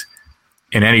 copies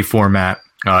in any format,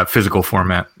 physical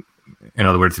format. In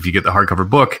other words, if you get the hardcover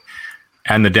book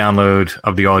and the download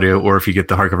of the audio, or if you get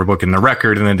the hardcover book and the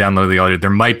record and then download the audio, there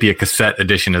might be a cassette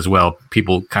edition as well.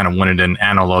 People kind of wanted an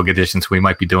analog edition, so we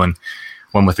might be doing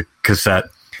one with a cassette.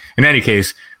 In any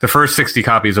case, the first 60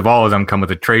 copies of all of them come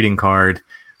with a trading card.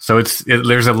 So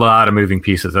there's a lot of moving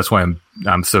pieces. That's why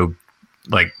I'm so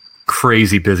like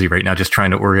crazy busy right now, just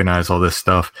trying to organize all this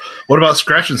stuff. What about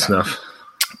Scratch and Snuff?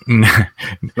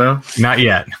 No, not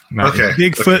yet. Okay.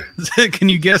 Bigfoot. Okay. Can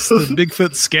you guess the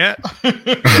Bigfoot scat?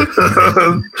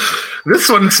 This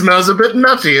one smells a bit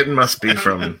nutty. It must be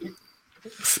from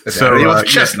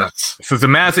chestnuts. So the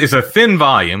mass is a thin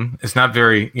volume. It's not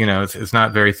very, it's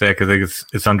not very thick. I think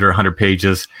it's under 100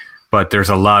 pages, but there's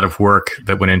a lot of work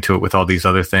that went into it with all these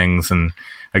other things. And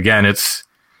again, it's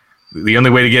the only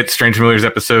way to get Strange Familiars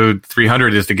episode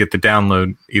 300 is to get the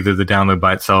download, either the download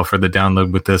by itself or the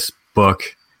download with this book.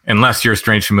 Unless you're a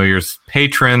Strange Familiars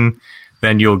patron,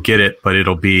 then you'll get it, but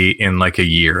it'll be in like a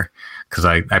year. Because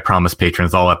I promise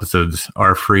patrons all episodes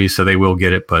are free, so they will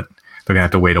get it, but they're going to have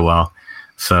to wait a while.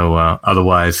 So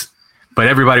otherwise, but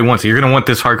everybody wants it. You're going to want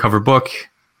this hardcover book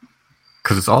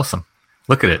because it's awesome.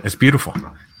 Look at it. It's beautiful.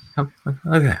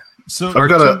 Okay. So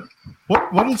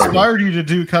what inspired you to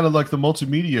do kind of like the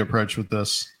multimedia approach with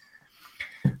this?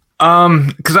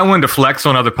 Because I wanted to flex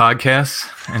on other podcasts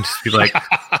and just be like,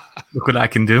 look what I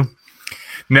can do.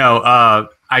 No, I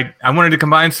wanted to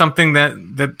combine something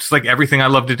that's like everything I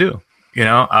love to do.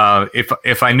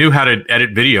 If I knew how to edit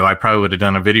video, I probably would have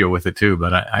done a video with it too.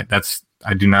 But I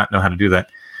do not know how to do that.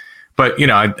 But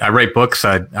I write books,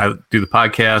 I do the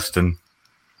podcast and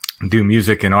do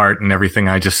music and art and everything.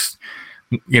 I just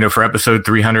for episode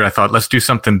 300, I thought let's do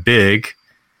something big.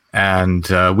 And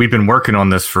we've been working on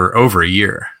this for over a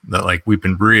year. That like we've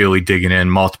been really digging in,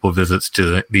 multiple visits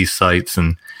to these sites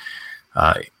and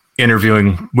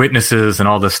interviewing witnesses and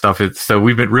all this stuff. So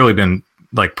we've really been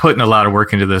like putting a lot of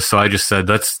work into this. So I just said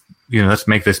let's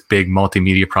make this big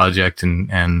multimedia project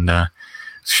and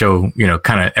show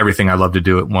kind of everything I love to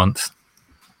do at once.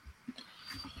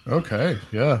 Okay,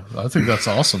 yeah, I think that's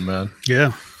awesome, man.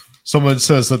 Yeah, someone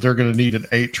says that they're going to need an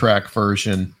 8-track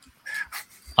version.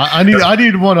 I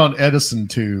need one on Edison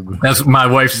Tube. That's my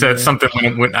wife said something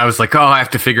when I was like, I have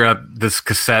to figure out this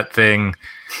cassette thing.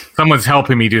 Someone's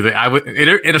helping me do that.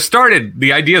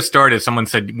 The idea started. Someone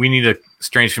said we need a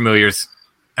Strange Familiars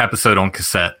episode on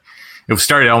cassette. It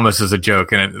started almost as a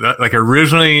joke, and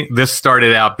originally this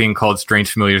started out being called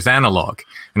Strange Familiars Analog,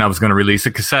 and I was going to release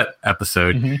a cassette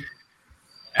episode. Mm-hmm.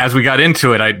 As we got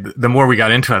into it, the more we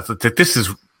got into it, I thought that this is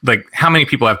like how many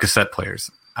people have cassette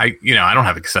players. I don't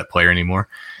have a cassette player anymore.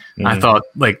 Mm-hmm. I thought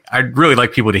I'd really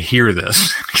like people to hear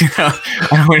this. I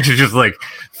don't want to just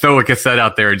throw a cassette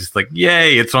out there and just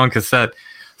yay, it's on cassette.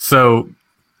 So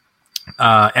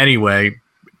anyway,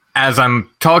 as I'm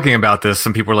talking about this,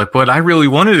 some people are like, but I really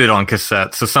wanted it on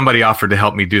cassette. So somebody offered to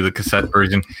help me do the cassette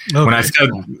version. Okay. When I said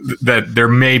that there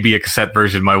may be a cassette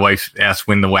version, my wife asked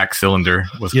when the wax cylinder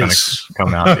was going to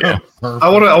come out. Yeah. I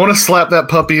want to slap that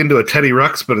puppy into a Teddy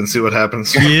Ruxpin and see what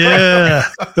happens. Yeah.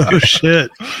 Oh,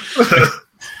 shit.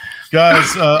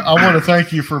 Guys, I want to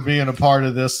thank you for being a part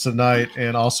of this tonight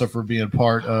and also for being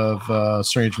part of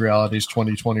Strange Realities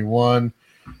 2021.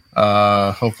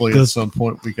 Hopefully at some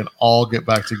point we can all get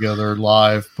back together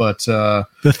live, but the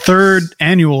third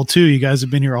annual too. You guys have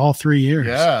been here all 3 years.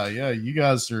 Yeah. You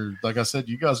guys are, like I said,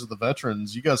 you guys are the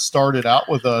veterans. You guys started out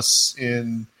with us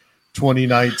in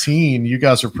 2019. You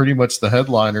guys are pretty much the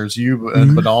headliners. You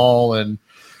and Banal and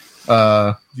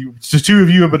the two of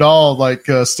you and Banal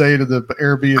stayed at the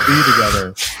Airbnb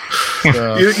together.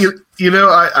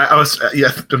 I was. Yeah,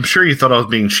 I'm sure you thought I was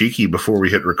being cheeky before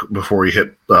we hit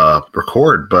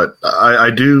record, but I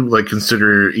do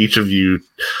consider each of you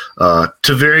to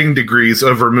varying degrees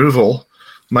of removal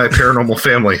my paranormal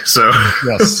family. So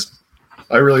yes,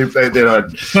 I really wouldn't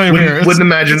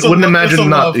imagine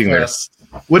not being there.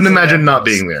 Wouldn't imagine not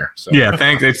being there. So. Yeah,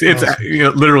 thanks. It's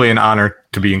literally an honor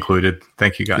to be included.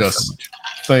 Thank you guys so much.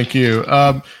 Thank you.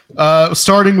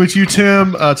 Starting with you,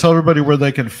 Tim, tell everybody where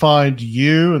they can find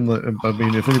you. And I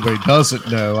mean, if anybody doesn't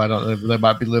know, I don't know, they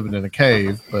might be living in a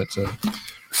cave, but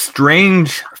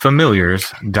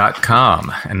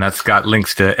strangefamiliars.com, and that's got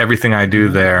links to everything I do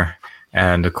there.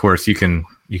 And of course, you can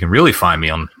really find me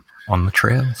on on the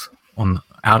trails,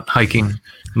 out hiking,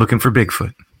 looking for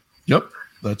Bigfoot. Yep,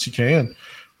 that you can.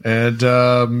 And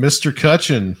Mr.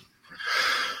 Cutchin.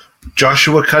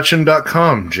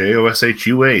 JoshuaCutchin.com,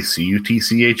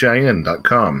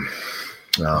 JOSHUACUTCHIN.com.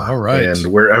 All right.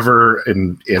 And wherever,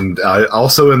 and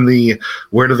also in the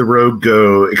Where Did the Rogue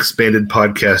Go expanded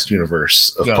podcast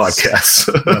universe of podcasts.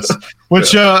 Yes.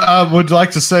 Which I would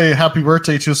like to say happy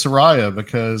birthday to Soraya,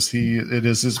 because it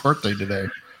is his birthday today.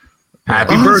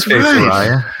 Happy birthday,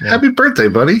 Soraya. Yeah. Happy birthday,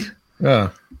 buddy.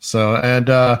 Yeah. So, and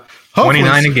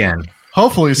 29 again.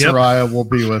 Hopefully, Soraya will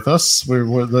be with us.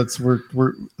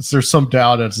 There's some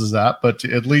doubt as to that, but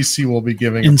at least he will be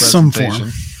giving in a some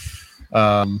presentation.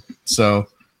 form.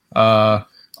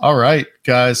 All right,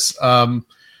 guys.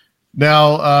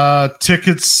 Now,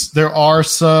 tickets. There are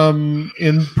some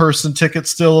in-person tickets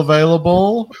still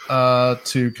available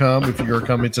to come if you're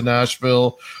coming to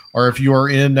Nashville, or if you are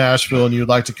in Nashville and you'd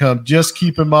like to come. Just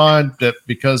keep in mind that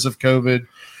because of COVID,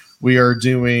 we are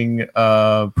doing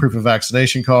proof of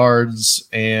vaccination cards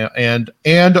and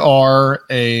are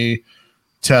a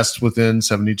test within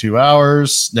 72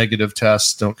 hours. Negative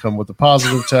tests don't come with a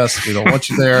positive test. We don't want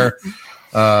you there.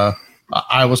 I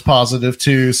was positive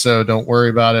too, so don't worry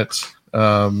about it.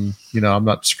 I'm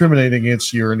not discriminating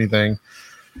against you or anything.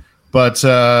 But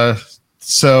there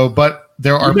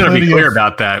are plenty. Be clear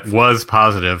about that. Was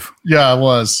positive. Yeah, I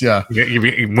was. Yeah.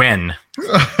 When?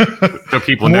 So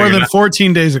people know more than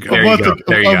 14 days ago.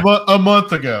 A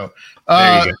month ago.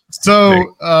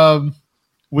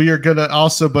 We are gonna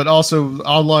also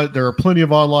online. There are plenty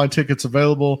of online tickets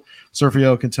available.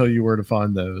 Surfiel can tell you where to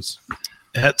find those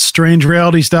at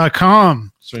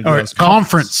strangerealities.com or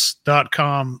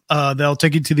conference.com. They'll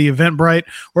take you to the Eventbrite,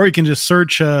 or you can just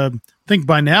search. I think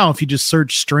by now, if you just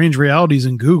search Strange Realities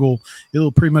in Google,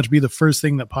 it'll pretty much be the first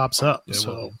thing that pops up.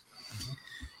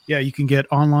 Yeah, you can get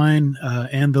online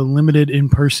and the limited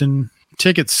in-person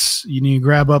tickets. You need to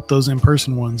grab up those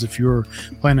in-person ones if you're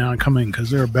planning on coming, because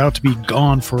they're about to be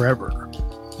gone forever.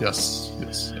 Yes.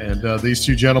 And these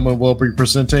two gentlemen will be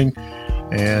presenting.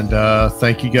 And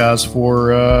thank you guys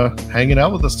for hanging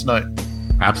out with us tonight.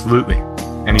 Absolutely.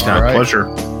 Anytime. Right. Pleasure.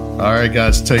 All right,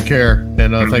 guys. Take care.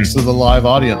 And thanks to the live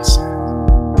audience.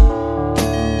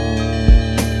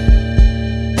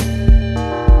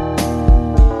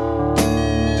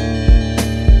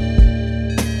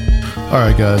 All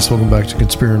right, guys, welcome back to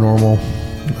Conspiranormal.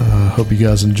 Hope you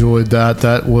guys enjoyed that.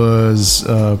 That was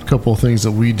a couple of things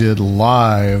that we did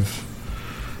live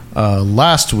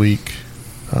last week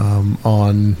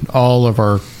on all of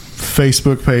our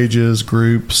Facebook pages,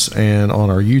 groups, and on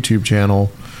our YouTube channel.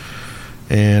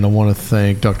 And I want to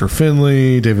thank Dr.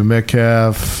 Finley, David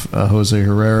Metcalf, Jose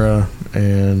Herrera,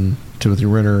 and Timothy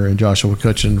Renner and Joshua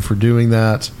Cutchin for doing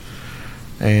that.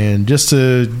 And just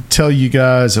to tell you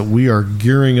guys that we are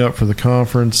gearing up for the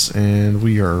conference, and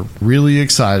we are really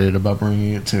excited about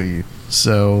bringing it to you.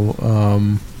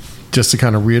 So just to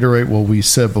kind of reiterate what we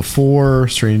said before,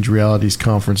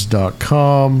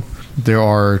 strangerealitiesconference.com. There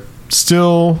are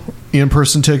still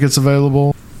in-person tickets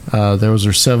available. Those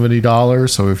are $70.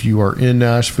 So if you are in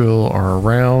Nashville or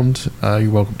around, you're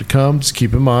welcome to come. Just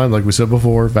keep in mind, like we said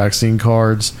before, vaccine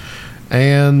cards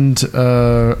and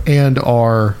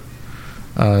our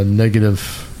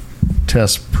negative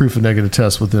test, proof of negative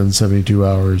test within 72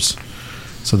 hours,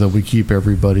 so that we keep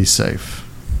everybody safe.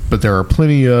 But there are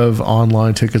plenty of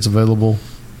online tickets available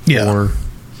for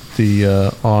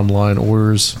the online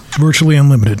orders. Virtually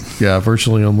unlimited. Yeah,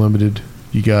 virtually unlimited.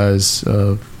 You guys,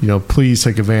 please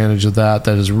take advantage of that.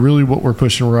 That is really what we're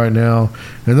pushing right now.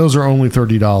 And those are only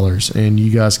 $30. And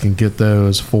you guys can get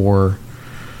those for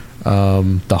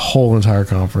the whole entire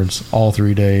conference, all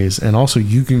 3 days. And also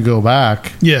you can go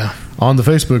back on the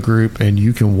Facebook group and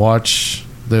you can watch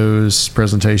those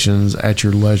presentations at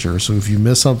your leisure. So if you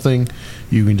miss something,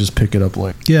 you can just pick it up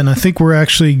later. Yeah, and I think we're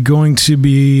actually going to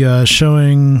be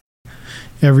showing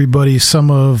everybody some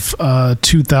of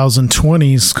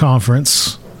 2020's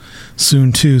conference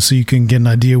soon too, so you can get an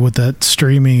idea what that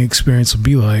streaming experience will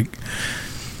be like.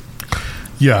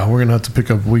 Yeah, we're gonna have to pick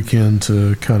up a weekend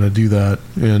to kind of do that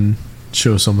and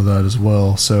show some of that as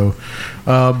well. So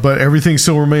but everything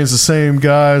still remains the same,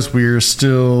 guys. We are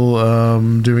still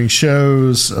doing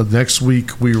shows. Next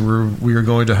week we are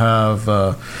going to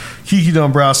have Kiki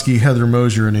Dombrowski, Heather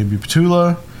Mosier, and Amy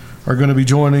Petula are going to be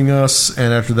joining us,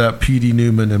 and after that PD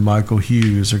Newman and Michael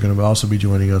Hughes are going to also be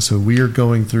joining us. So we are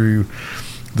going through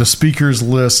the speakers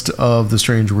list of the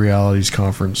Strange Realities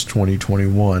Conference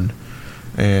 2021,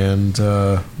 and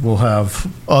we'll have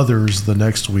others the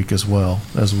next week as well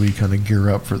as we kind of gear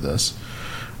up for this.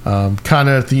 Kind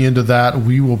of at the end of that,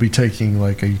 we will be taking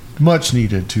like a much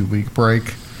needed 2-week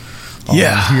break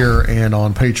here and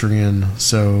on Patreon.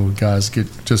 So guys,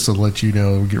 just to let you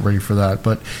know, get ready for that.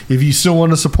 But if you still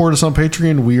want to support us on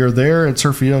Patreon, we are there, and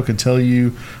Sergio can tell you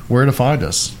where to find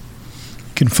us. You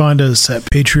can find us at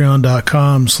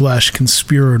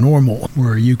patreon.com/conspiranormal,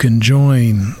 where you can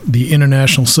join the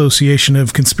International Association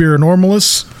of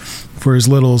Conspiranormalists for as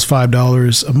little as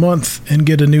 $5 a month and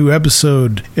get a new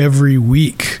episode every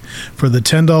week. For the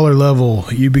 $10 level,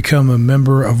 you become a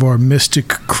member of our Mystic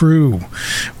Crew,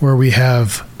 where we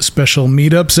have special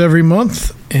meetups every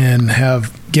month and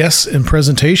have guests and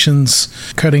presentations,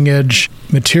 cutting edge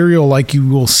material like you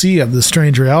will see at the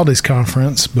Strange Realities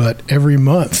Conference, but every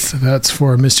month. That's for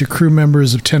our Mystic Crew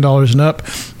members of $10 and up.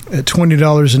 At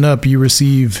 $20 and up, you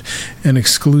receive an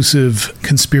exclusive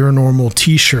Conspiranormal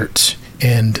t-shirt,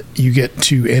 and you get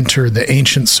to enter the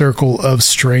ancient circle of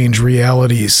strange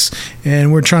realities.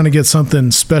 And we're trying to get something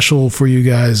special for you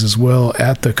guys as well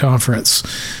at the conference.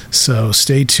 So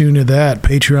stay tuned to that,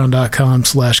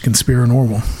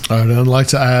 patreon.com/conspiranormal. And I'd like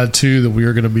to add, too, that we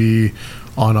are going to be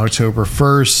on October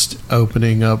 1st,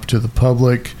 opening up to the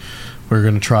public. We're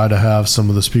going to try to have some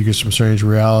of the speakers from Strange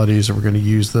Realities, and we're going to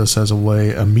use this as a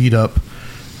meetup,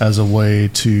 as a way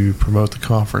to promote the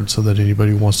conference, so that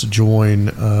anybody who wants to join,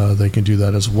 they can do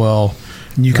that as well.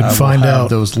 And you can find out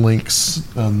those links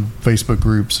on Facebook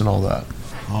groups and all that.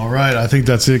 All right, I think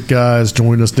that's it, guys.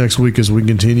 Join us next week as we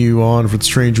continue on for the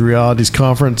Strange Realities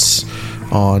Conference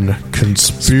on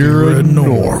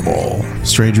Conspiranormal.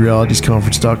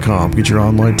 StrangeRealitiesConference.com. Get your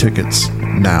online tickets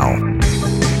now.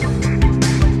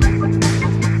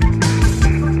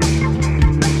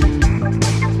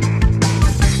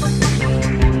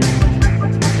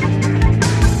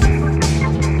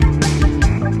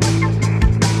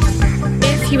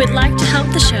 If you would like to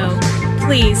help the show,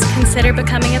 please consider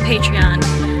becoming a Patreon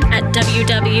at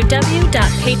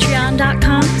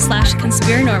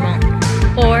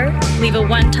www.patreon.com/conspiranormal, or leave a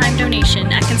one-time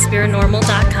donation at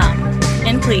conspiranormal.com.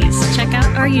 And please check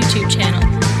out our YouTube channel,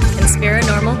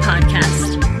 Conspiranormal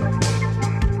Podcast.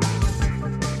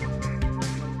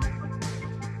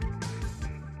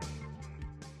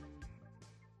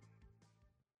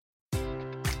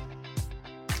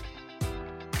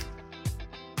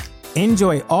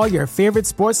 Enjoy all your favorite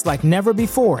sports like never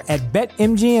before at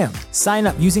BetMGM. Sign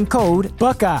up using code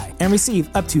Buckeye and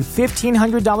receive up to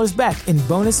 $1,500 back in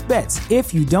bonus bets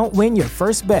if you don't win your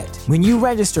first bet. When you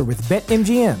register with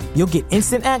BetMGM, you'll get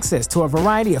instant access to a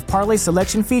variety of parlay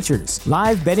selection features,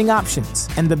 live betting options,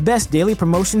 and the best daily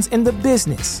promotions in the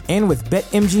business. And with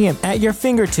BetMGM at your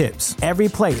fingertips, every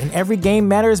play and every game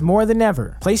matters more than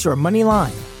ever. Place your money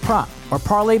line, prop, or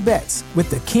parlay bets with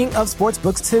the king of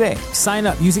sportsbooks today. Sign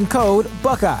up using code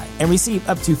Buckeye and receive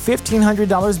up to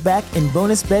 $1,500 back in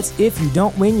bonus bets if you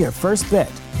don't win your first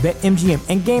bet. BetMGM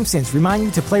and GameSense remind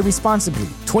you to play responsibly.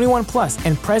 21 plus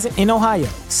and present in Ohio,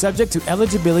 subject to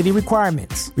eligibility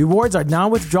requirements. Rewards are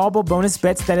non-withdrawable bonus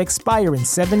bets that expire in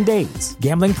 7 days.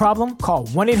 Gambling problem? Call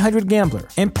 1-800-GAMBLER.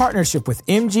 In partnership with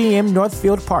MGM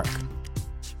Northfield Park.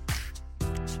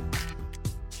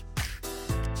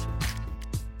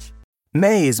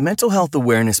 May is Mental Health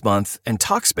Awareness Month, and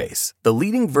Talkspace, the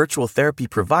leading virtual therapy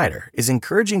provider, is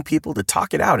encouraging people to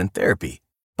talk it out in therapy.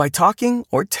 By talking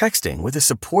or texting with a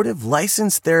supportive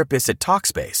licensed therapist at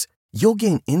Talkspace, you'll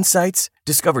gain insights,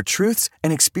 discover truths,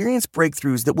 and experience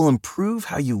breakthroughs that will improve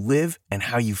how you live and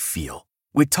how you feel.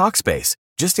 With Talkspace,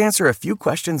 just answer a few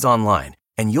questions online,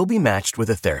 and you'll be matched with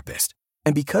a therapist.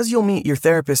 And because you'll meet your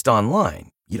therapist online,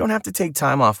 you don't have to take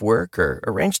time off work or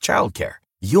arrange childcare.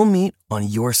 You'll meet on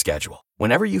your schedule,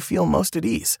 whenever you feel most at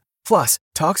ease. Plus,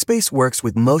 Talkspace works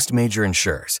with most major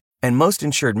insurers, and most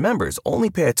insured members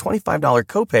only pay a $25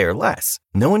 copay or less.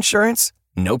 No insurance?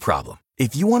 No problem.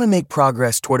 If you want to make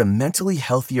progress toward a mentally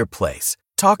healthier place,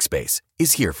 Talkspace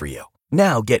is here for you.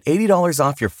 Now get $80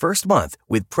 off your first month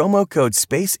with promo code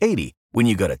SPACE80 when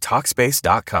you go to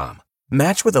Talkspace.com.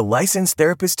 Match with a licensed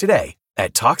therapist today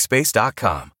at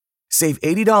Talkspace.com. Save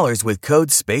 $80 with code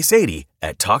SPACE80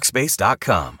 at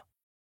Talkspace.com.